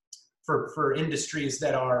for industries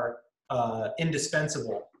that are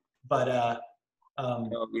indispensable. But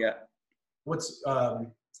what's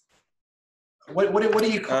what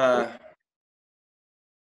do you call it?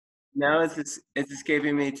 Now it's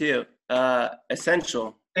escaping me too.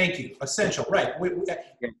 Essential. Thank you. Essential, right.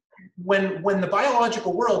 When the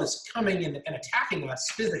biological world is coming in and attacking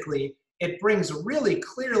us physically, it brings really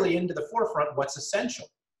clearly into the forefront what's essential.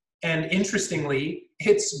 And interestingly,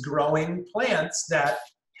 it's growing plants that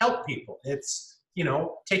help people. It's, you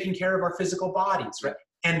know, taking care of our physical bodies, right?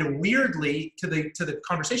 And weirdly, to the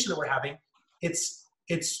conversation that we're having, it's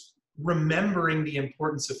remembering the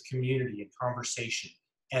importance of community and conversation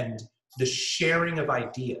and the sharing of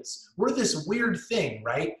ideas. We're this weird thing,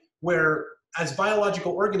 right? Where as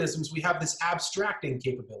biological organisms, we have this abstracting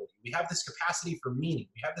capability. We have this capacity for meaning.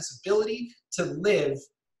 We have this ability to live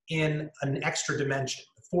in an extra dimension,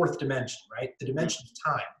 the fourth dimension, right? The dimension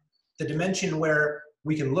of time, the dimension where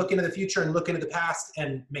we can look into the future and look into the past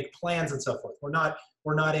and make plans and so forth. We're not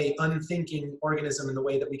a unthinking organism in the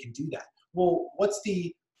way that we can do that. Well, what's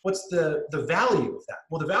the value of that?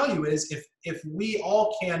 Well, the value is if we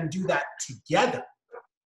all can do that together,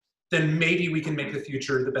 then maybe we can make the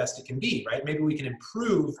future the best it can be, right? Maybe we can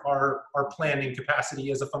improve our planning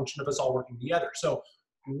capacity as a function of us all working together. So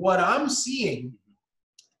what I'm seeing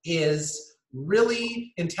is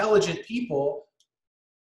really intelligent people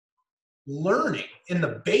learning in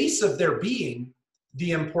the base of their being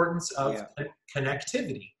the importance of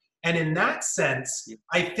connectivity. And in that sense,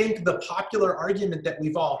 I think the popular argument that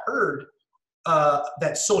we've all heard,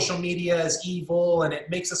 that social media is evil and it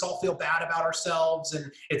makes us all feel bad about ourselves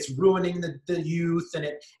and it's ruining the youth and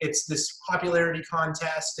it's this popularity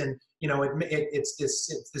contest and, you know, it's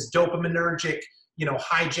this dopaminergic, you know,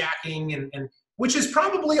 hijacking and which is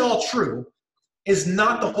probably all true, is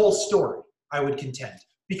not the whole story, I would contend,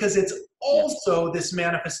 because it's also this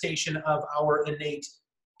manifestation of our innate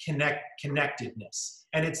connectedness.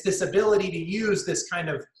 And it's this ability to use this kind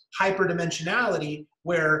of hyperdimensionality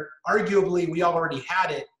where arguably we already had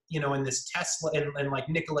it, you know, in this Tesla, in like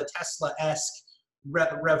Nikola Tesla-esque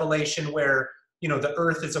revelation where, you know, the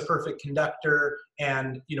earth is a perfect conductor.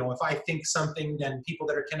 And, you know, if I think something, then people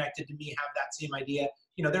that are connected to me have that same idea.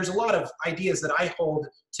 You know, there's a lot of ideas that I hold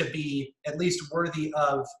to be at least worthy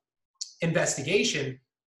of investigation,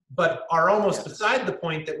 but are almost beside the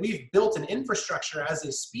point that we've built an infrastructure as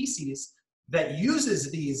a species that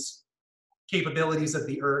uses these capabilities of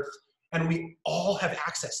the earth, and we all have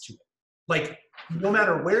access to it. Like, no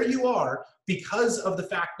matter where you are, because of the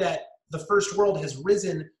fact that the first world has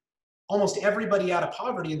risen almost everybody out of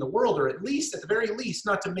poverty in the world, or at least, at the very least,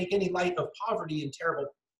 not to make any light of poverty in terrible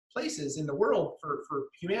places in the world for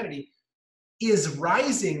humanity, is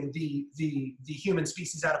rising the human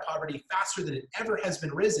species out of poverty faster than it ever has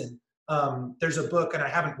been risen. There's a book, and I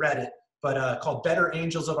haven't read it, but called Better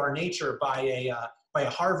Angels of Our Nature by a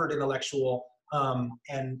Harvard intellectual,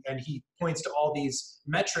 and he points to all these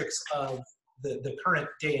metrics of the current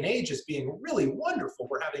day and age as being really wonderful.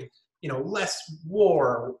 We're having, you know, less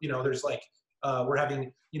war. You know, there's like we're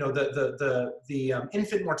having, you know, the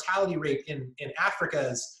infant mortality rate in Africa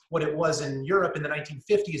is what it was in Europe in the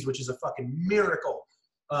 1950s, which is a fucking miracle.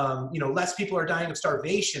 less people are dying of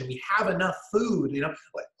starvation. We have enough food,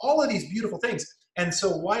 like all of these beautiful things. And so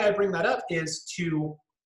why I bring that up is to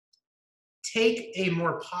take a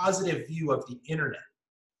more positive view of the internet,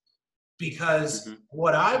 because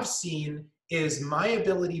what I've seen is my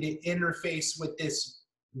ability to interface with this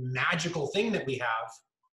magical thing that we have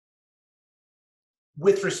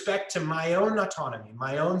with respect to my own autonomy,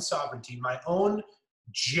 my own sovereignty, my own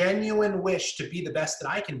genuine wish to be the best that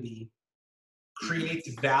I can be, creates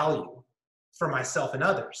value for myself and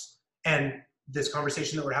others. And this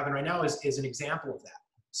conversation that we're having right now is an example of that.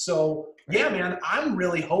 So yeah, man, I'm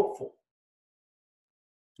really hopeful.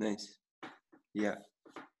 Nice. Yeah.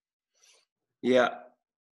 Yeah.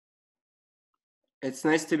 It's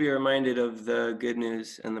nice to be reminded of the good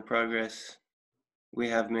news and the progress we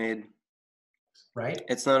have made. Right?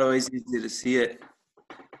 It's not always easy to see it.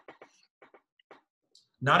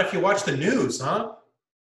 Not if you watch the news, huh?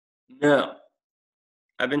 No.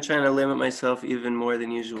 I've been trying to limit myself even more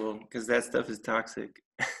than usual because that stuff is toxic.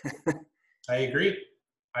 I agree.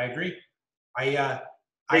 I'm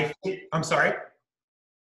sorry.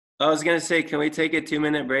 I was going to say, can we take a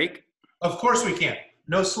 2-minute break? Of course we can.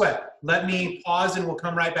 No sweat. Let me pause and we'll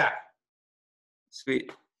come right back.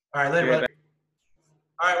 Sweet. All right, later.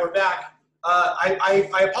 All right, we're back.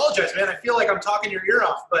 I apologize, man. I feel like I'm talking your ear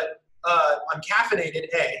off, but I'm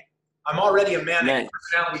caffeinated, A. I'm already a manic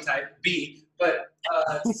personality type, B. But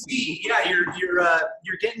C, yeah,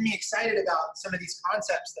 you're getting me excited about some of these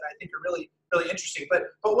concepts that I think are really, really interesting. But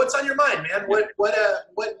what's on your mind, man? What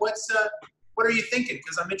are you thinking?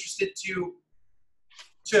 Because I'm interested to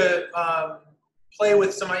play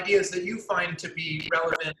with some ideas that you find to be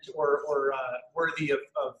relevant or worthy of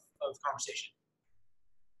conversation.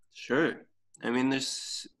 Sure. I mean,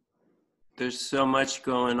 there's so much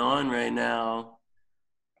going on right now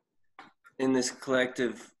in this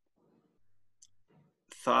collective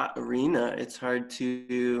thought arena. It's hard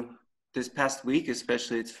to, this past week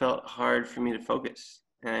especially, it's felt hard for me to focus.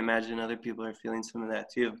 And I imagine other people are feeling some of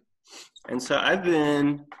that too. And so I've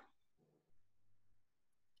been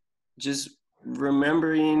just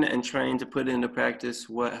remembering and trying to put into practice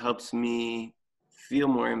what helps me feel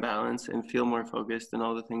more in balance and feel more focused and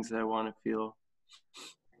all the things that I want to feel.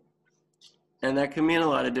 And that can mean a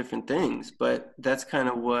lot of different things, but that's kind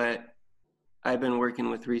of what I've been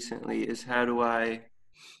working with recently, is how do I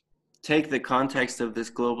take the context of this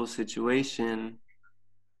global situation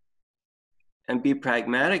and be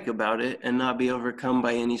pragmatic about it and not be overcome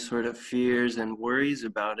by any sort of fears and worries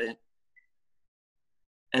about it.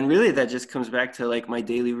 And really that just comes back to like my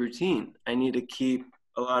daily routine. I need to keep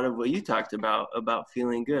a lot of what you talked about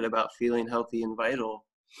feeling good, about feeling healthy and vital.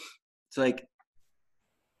 It's like,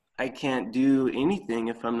 I can't do anything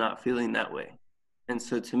if I'm not feeling that way. And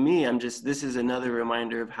so to me, this is another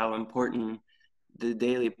reminder of how important the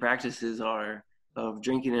daily practices are of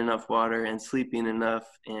drinking enough water and sleeping enough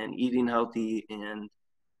and eating healthy and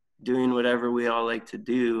doing whatever we all like to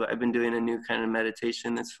do. I've been doing a new kind of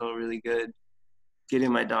meditation that's felt really good.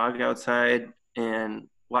 Getting my dog outside and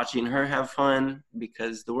watching her have fun,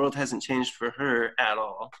 because the world hasn't changed for her at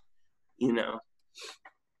all,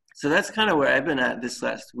 So that's kind of where I've been at this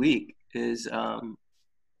last week, is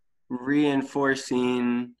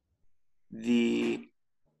reinforcing the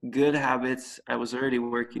good habits I was already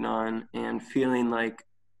working on and feeling like,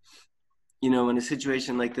 when a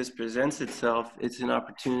situation like this presents itself, it's an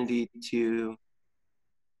opportunity to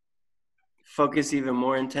focus even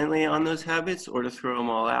more intently on those habits or to throw them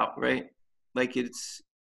all out, right? Like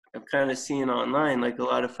I've kind of seen online, like a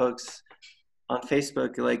lot of folks on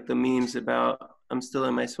Facebook, like the memes about I'm still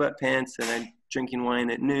in my sweatpants and I'm drinking wine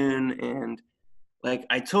at noon. And like,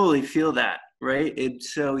 I totally feel that, right?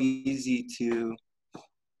 It's so easy to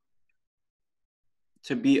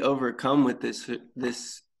be overcome with this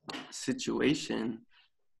situation.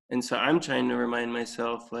 And so I'm trying to remind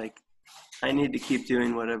myself, like, I need to keep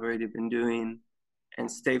doing what I've already been doing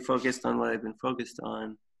and stay focused on what I've been focused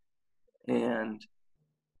on. And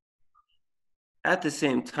at the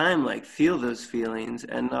same time, like, feel those feelings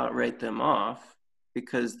and not write them off,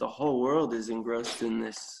 because the whole world is engrossed in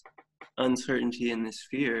this uncertainty and this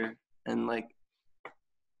fear. And like,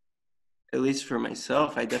 at least for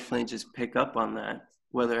myself, I definitely just pick up on that,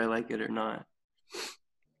 whether I like it or not.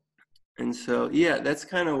 And so, yeah, that's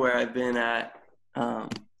kind of where I've been at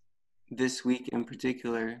this week in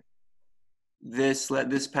particular. This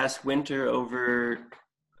past winter, over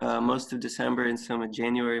most of December and some of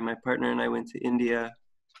January, my partner and I went to India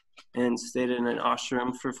and stayed in an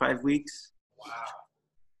ashram for 5 weeks. Wow.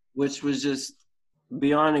 Which was just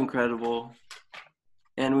beyond incredible.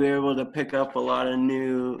 And we were able to pick up a lot of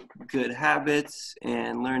new good habits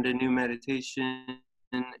and learned a new meditation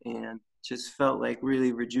and just felt like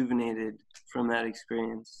really rejuvenated from that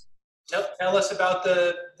experience. Tell us about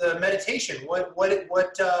the meditation. What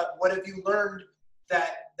have you learned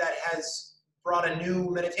that has brought a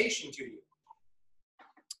new meditation to you?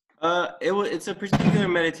 It's a particular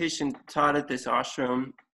meditation taught at this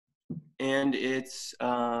ashram, and it's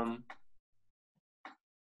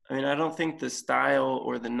I mean, I don't think the style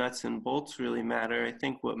or the nuts and bolts really matter. I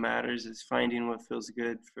think what matters is finding what feels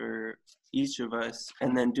good for each of us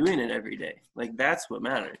and then doing it every day. Like, that's what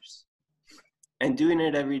matters. And doing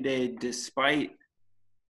it every day despite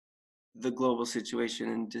the global situation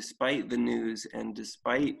and despite the news and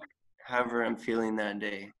despite however I'm feeling that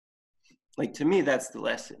day. Like, to me, that's the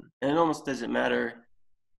lesson. And it almost doesn't matter.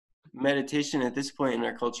 Meditation at this point in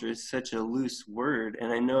our culture is such a loose word,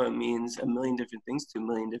 and I know it means a million different things to a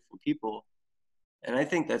million different people, and I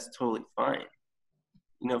think that's totally fine.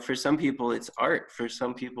 You know, for some people it's art, for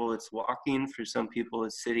some people it's walking, for some people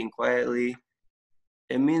it's sitting quietly.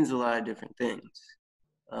 It means a lot of different things,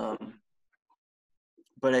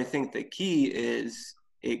 but I think the key is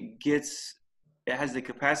it has the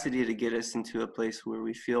capacity to get us into a place where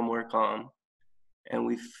we feel more calm and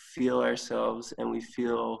we feel ourselves and we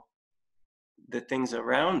feel the things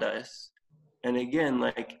around us. And again,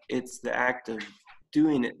 like, it's the act of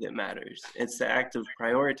doing it that matters. It's the act of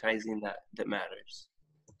prioritizing that matters.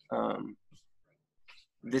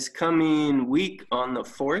 This coming week on the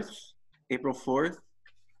 4th, April 4th,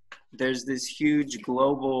 there's this huge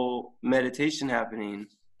global meditation happening,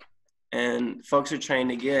 and folks are trying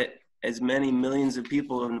to get as many millions of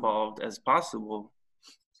people involved as possible.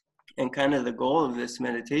 And kind of the goal of this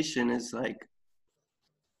meditation is, like,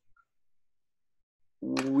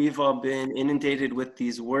 we've all been inundated with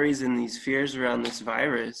these worries and these fears around this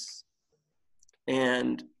virus.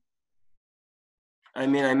 And I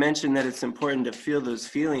mean, I mentioned that it's important to feel those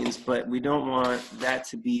feelings, but we don't want that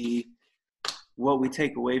to be what we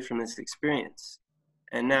take away from this experience.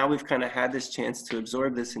 And now we've kind of had this chance to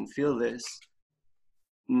absorb this and feel this.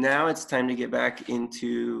 Now it's time to get back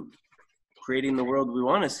into creating the world we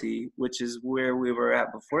want to see, which is where we were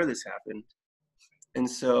at before this happened. And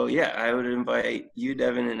so, yeah, I would invite you,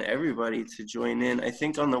 Devin, and everybody to join in. I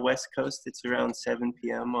think on the West Coast, it's around 7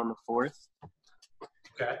 p.m. on the 4th.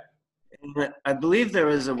 Okay. And I believe there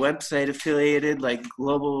was a website affiliated, like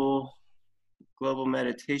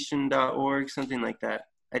globalmeditation.org, something like that.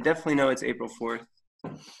 I definitely know it's April 4th.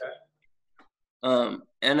 Okay.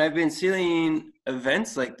 And I've been seeing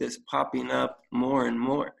events like this popping up more and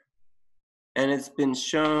more. And it's been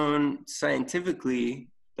shown scientifically.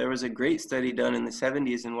 There was a great study done in the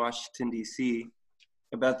 70s in Washington, D.C.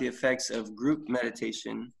 about the effects of group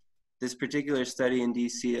meditation. This particular study in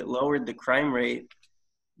D.C., it lowered the crime rate.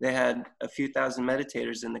 They had a few thousand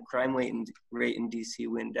meditators, and the crime rate in D.C.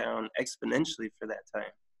 went down exponentially for that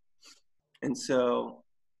time. And so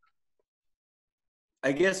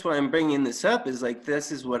I guess why I'm bringing this up is, like,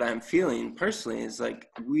 this is what I'm feeling personally, is like,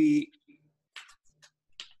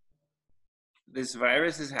 this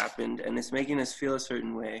virus has happened and it's making us feel a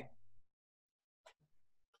certain way,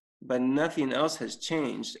 but nothing else has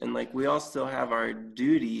changed. And, like, we all still have our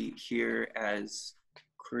duty here as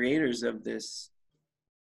creators of this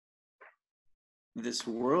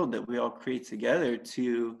world that we all create together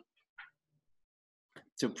to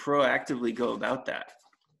proactively go about that.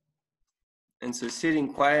 And so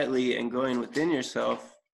sitting quietly and going within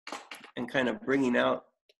yourself and kind of bringing out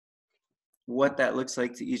what that looks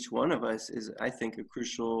like to each one of us is, I think, a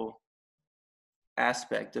crucial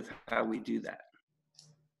aspect of how we do that.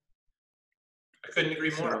 I couldn't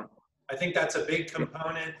agree more. I think that's a big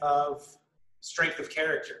component of strength of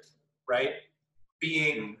character, right?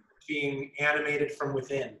 Being animated from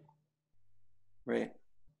within. Right.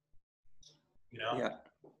 You know? Yeah.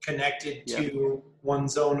 Connected to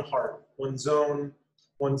one's own heart, one's own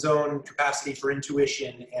capacity for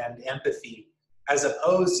intuition and empathy, as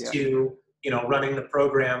opposed to, you know, running the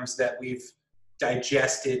programs that we've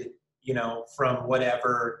digested, you know, from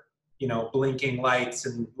whatever, you know, blinking lights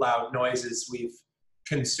and loud noises we've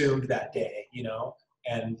consumed that day, you know.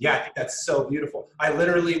 And yeah, I think that's so beautiful. I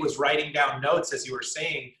literally was writing down notes as you were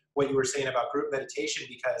saying what you were saying about group meditation,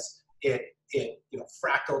 because it you know,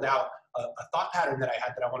 fractaled out a thought pattern that I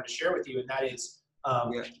had that I wanted to share with you, and that is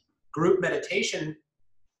group meditation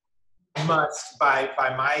must, by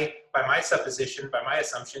my supposition, by my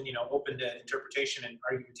assumption, you know, open to interpretation and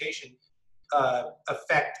argumentation,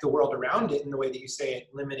 affect the world around it in the way that you say it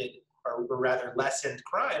limited or rather lessened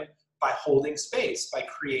crime by holding space, by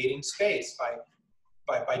creating space,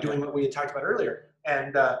 by doing what we had talked about earlier.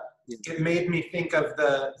 And it made me think of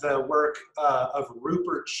the work of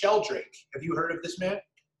Rupert Sheldrake. Have you heard of this man?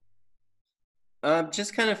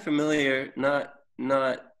 Just kind of familiar,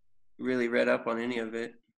 not really read up on any of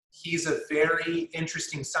it. He's a very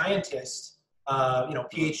interesting scientist,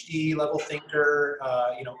 PhD level thinker,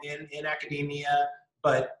 in academia,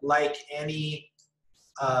 but like any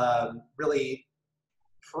really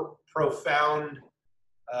profound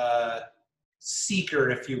seeker,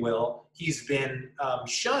 if you will, he's been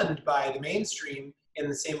shunned by the mainstream in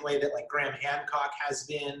the same way that like Graham Hancock has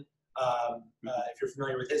been, if you're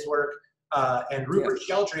familiar with his work. And Rupert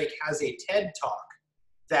Sheldrake has a TED Talk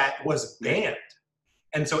that was banned.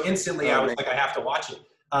 And so instantly I was like, I have to watch it,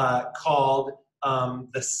 called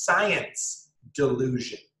The Science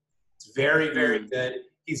Delusion. It's very, very good.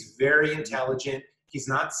 He's very intelligent. He's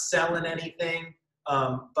not selling anything,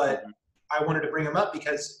 but I wanted to bring him up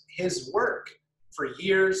because his work for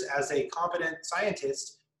years as a competent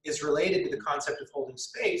scientist is related to the concept of holding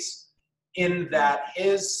space, in that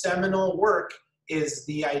his seminal work is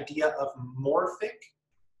the idea of morphic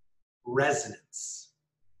resonance.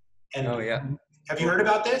 And have you heard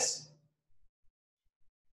about this?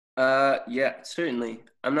 Yeah, certainly.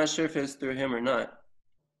 I'm not sure if it's through him or not.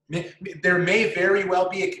 There may very well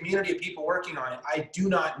be a community of people working on it. I do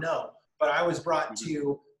not know, but I was brought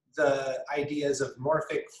to the ideas of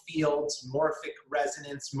morphic fields, morphic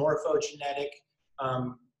resonance, morphogenetic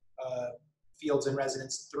fields and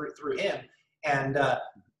resonance through him. And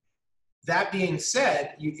that being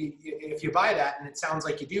said, if you buy that, and it sounds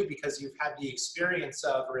like you do because you've had the experience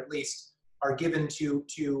of, or at least are given to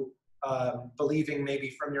believing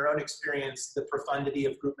maybe from your own experience the profundity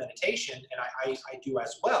of group meditation, and I do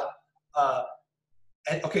as well.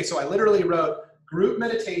 So I literally wrote group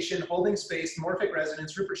meditation, holding space, morphic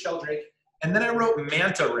resonance, Rupert Sheldrake, and then I wrote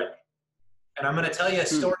manta ray. And I'm going to tell you a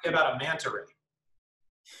story about a manta ray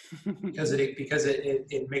because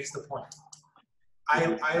it makes the point.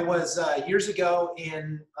 I was years ago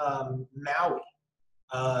in Maui.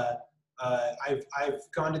 I've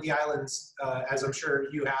gone to the islands, as I'm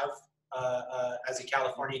sure you have, as a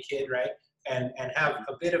California kid, right? And have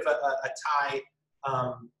a bit of a tie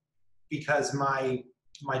because my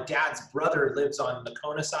dad's brother lives on the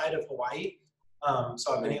Kona side of Hawaii.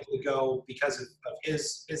 So I've been able to go because of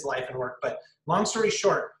his life and work. But long story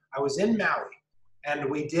short, I was in Maui and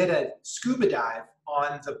we did a scuba dive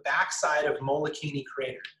on the backside of Molokini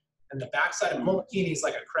Crater. And the backside of Molokini is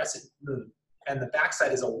like a crescent moon. And the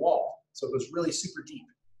backside is a wall. So it goes really super deep,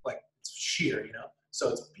 like it's sheer, So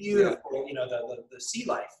it's beautiful, the sea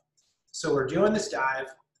life. So we're doing this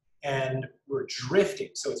dive and we're drifting.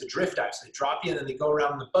 So it's a drift dive. So they drop you and then they go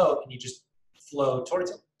around the boat and you just flow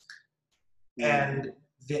towards them. And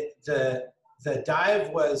the dive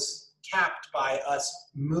was capped by us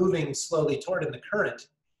moving slowly toward in the current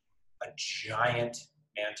a giant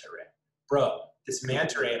manta ray. Bro, this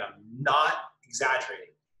manta ray, and I'm not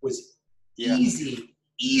exaggerating, was easy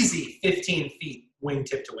 15 feet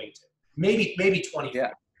wingtip to wingtip. Maybe 20 feet.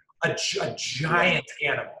 A giant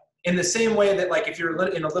animal. In the same way that, like, if you're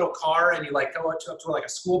in a little car and you like go up to like a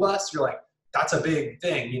school bus, you're like, that's a big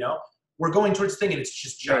thing, We're going towards the thing and it's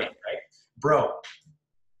just giant, right? Bro,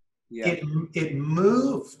 it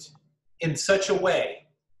moved in such a way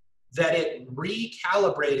that it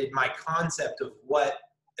recalibrated my concept of what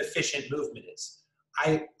efficient movement is.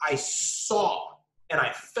 I saw and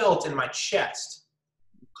I felt in my chest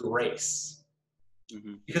grace.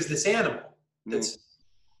 Because this animal that's,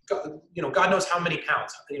 God knows how many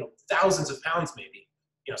pounds, thousands of pounds maybe,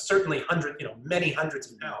 certainly many hundreds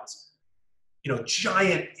of pounds,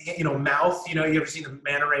 giant, mouth, you ever seen the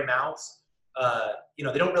manta ray mouths?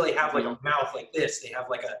 They don't really have like a mouth like this. They have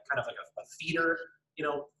like a kind of like a feeder,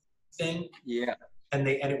 thing. Yeah. And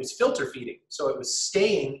it was filter feeding. So it was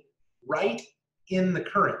staying right in the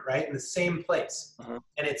current, right? In the same place.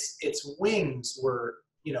 And its wings were,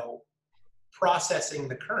 processing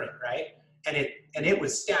the current, right? And it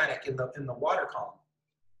was static in the water column.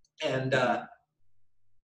 And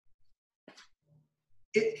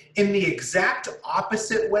in the exact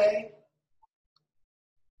opposite way,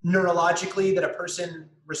 neurologically, that a person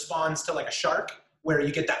responds to like a shark, where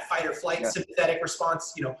you get that fight or flight sympathetic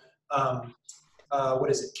response, what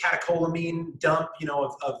is it, catecholamine dump,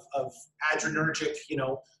 of adrenergic,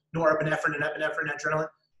 norepinephrine and epinephrine, adrenaline.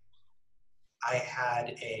 I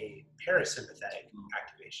had a parasympathetic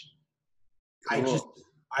activation. Cool.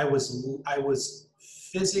 I was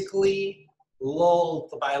physically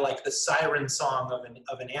lulled by like the siren song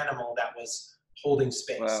of an animal that was holding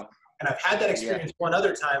space. Wow. And I've had that experience one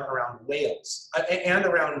other time around whales and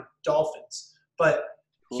around dolphins. But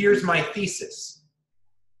here's my thesis.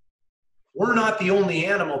 We're not the only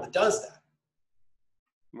animal that does that.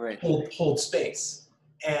 Right. Hold space.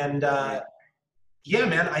 And yeah,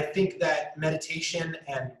 man, I think that meditation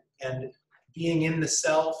and being in the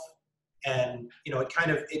self, and it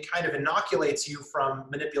kind of inoculates you from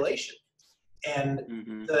manipulation. And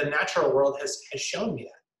Hmm. the natural world has shown me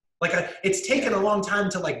that. Like it's taken Yeah. a long time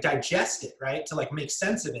to like digest it, right? To like make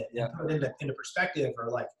sense of it and Yeah. put it into perspective,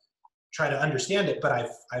 or like try to understand it. But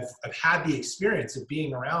I've had the experience of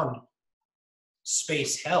being around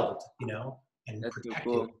space held, and That's so protected.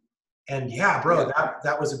 cool. And yeah, bro, Yeah.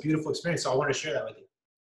 that was a beautiful experience. So I want to share that with you.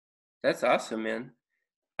 That's awesome, man.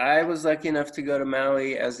 I was lucky enough to go to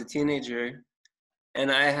Maui as a teenager,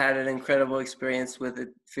 and I had an incredible experience with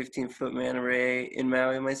a 15-foot manta ray in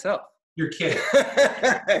Maui myself. You're kidding.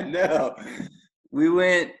 No, we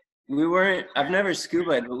went. We weren't. I've never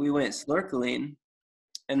scuba, but we went snorkeling,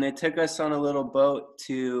 and they took us on a little boat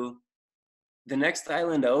to the next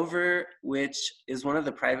island over, which is one of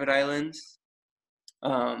the private islands.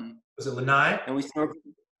 Was it Lanai? And we snorkeled.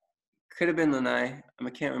 Could have been Lanai. I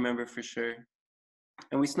can't remember for sure.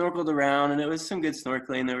 And we snorkeled around, and it was some good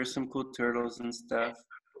snorkeling. There were some cool turtles and stuff.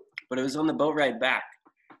 But it was on the boat ride back.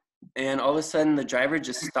 And all of a sudden, the driver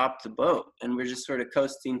just stopped the boat, and we're just sort of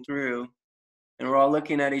coasting through. And we're all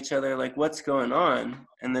looking at each other like, what's going on?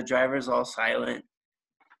 And the driver's all silent.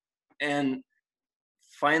 And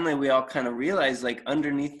finally, we all kind of realized, like,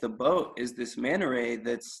 underneath the boat is this manta ray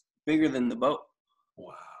that's bigger than the boat.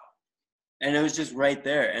 Wow. And it was just right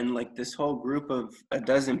there. And, like, this whole group of a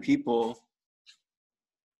dozen people,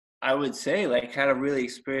 I would say, like, had a really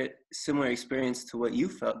similar experience to what you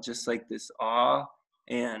felt, just like this awe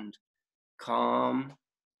and calm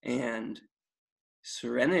and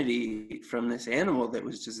serenity from this animal that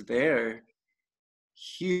was just there,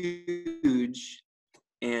 huge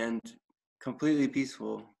and completely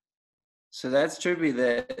peaceful. So that's trippy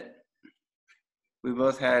that we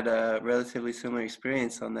both had a relatively similar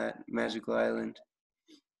experience on that magical island.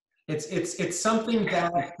 It's something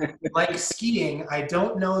that, like skiing, I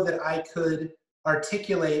don't know that I could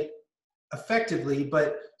articulate effectively,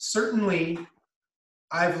 but certainly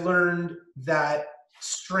I've learned that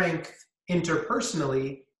strength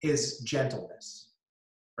interpersonally is gentleness,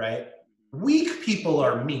 right? Weak people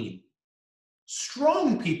are mean.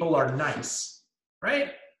 Strong people are nice,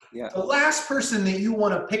 right? Yeah. The last person that you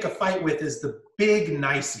want to pick a fight with is the big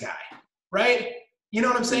nice guy, right? You know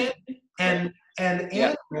what I'm saying? And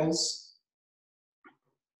Yeah. animals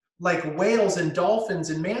like whales and dolphins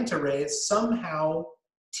and manta rays somehow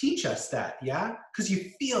teach us that, yeah? Because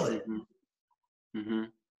you feel it. Mm-hmm. Mm-hmm.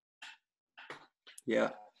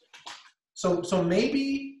 Yeah. So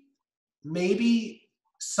maybe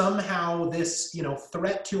somehow this,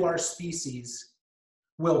 threat to our species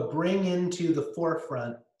will bring into the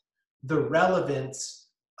forefront the relevance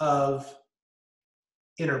of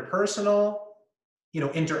interpersonal,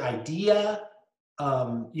 inter-idea,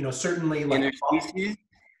 certainly like Interspecies.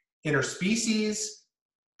 interspecies,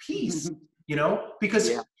 peace, because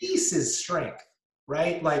Yeah. peace is strength,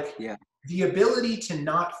 right? Like Yeah. the ability to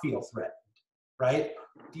not feel threatened, right?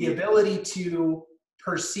 The ability to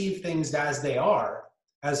perceive things as they are,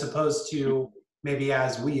 as opposed to maybe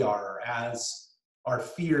as we are, or as our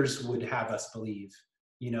fears would have us believe,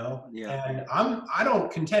 Yeah. And I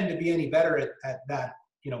don't contend to be any better at that,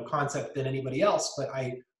 concept than anybody else, but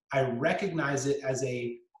I recognize it as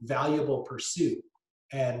a valuable pursuit.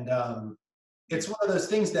 And it's one of those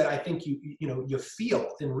things that I think you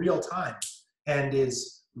feel in real time, and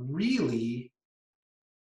is really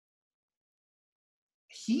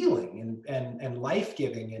healing and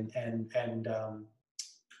life-giving and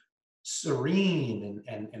serene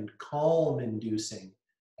and calm inducing.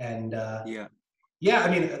 And Yeah. yeah, I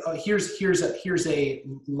mean, here's a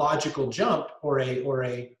logical jump, or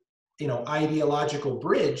a ideological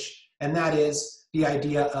bridge, and that is the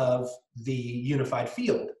idea of the unified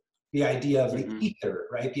field, the idea of the Mm-hmm. ether,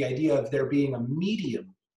 right? The idea of there being a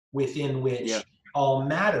medium within which Yeah. all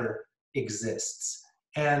matter exists.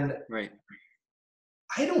 And Right.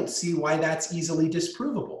 I don't see why that's easily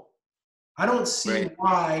disprovable. I don't see Right.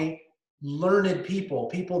 why learned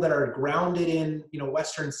people that are grounded in,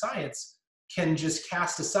 Western science, can just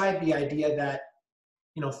cast aside the idea that,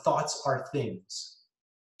 thoughts are things.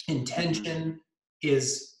 Intention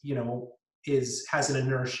has an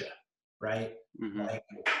inertia, right? Mm-hmm.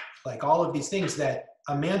 Like all of these things that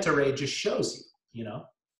a manta ray just shows you,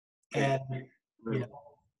 and Right.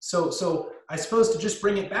 so I suppose, to just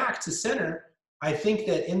bring it back to center, I think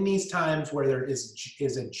that in these times where there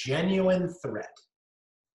is a genuine threat,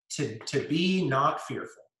 to be not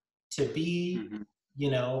fearful, to be, Mm-hmm.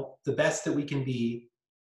 the best that we can be,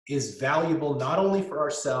 is valuable not only for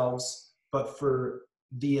ourselves, but for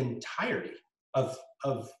the entirety of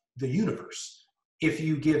the universe. if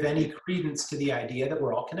you give any credence to the idea that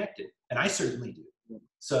we're all connected. And I certainly do.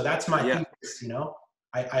 So that's my thesis, you know.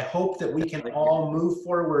 I hope that we can all move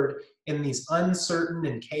forward in these uncertain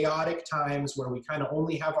and chaotic times where we kind of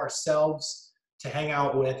only have ourselves to hang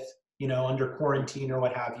out with, you know, under quarantine or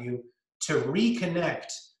what have you, to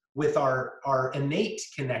reconnect with our innate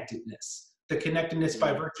connectedness, the connectedness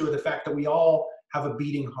by virtue of the fact that we all have a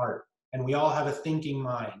beating heart and we all have a thinking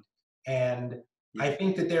mind. And I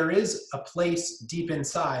think that there is a place deep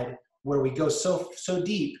inside where we go so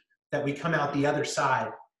deep that we come out the other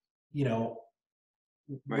side, you know,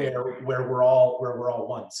 where we're all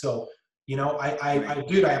one. So, you know,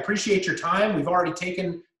 dude, I appreciate your time. We've already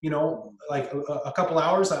taken, you know, like a couple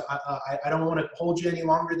hours. I don't want to hold you any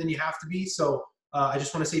longer than you have to be. So I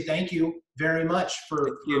just want to say thank you very much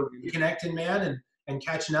for connecting, man, and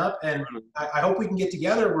catching up. And I hope we can get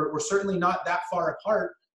together. We're certainly not that far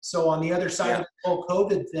apart. So on the other side of the whole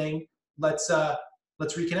COVID thing, let's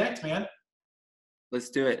reconnect, man. Let's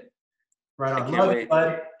do it. Right on. Love it,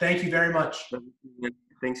 bud. Thank you very much.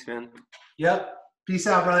 Thanks, man. Yep. Peace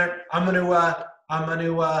out, brother. I'm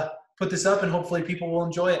gonna put this up and hopefully people will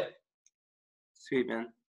enjoy it. Sweet, man.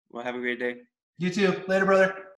 Well, have a great day. You too. Later, brother.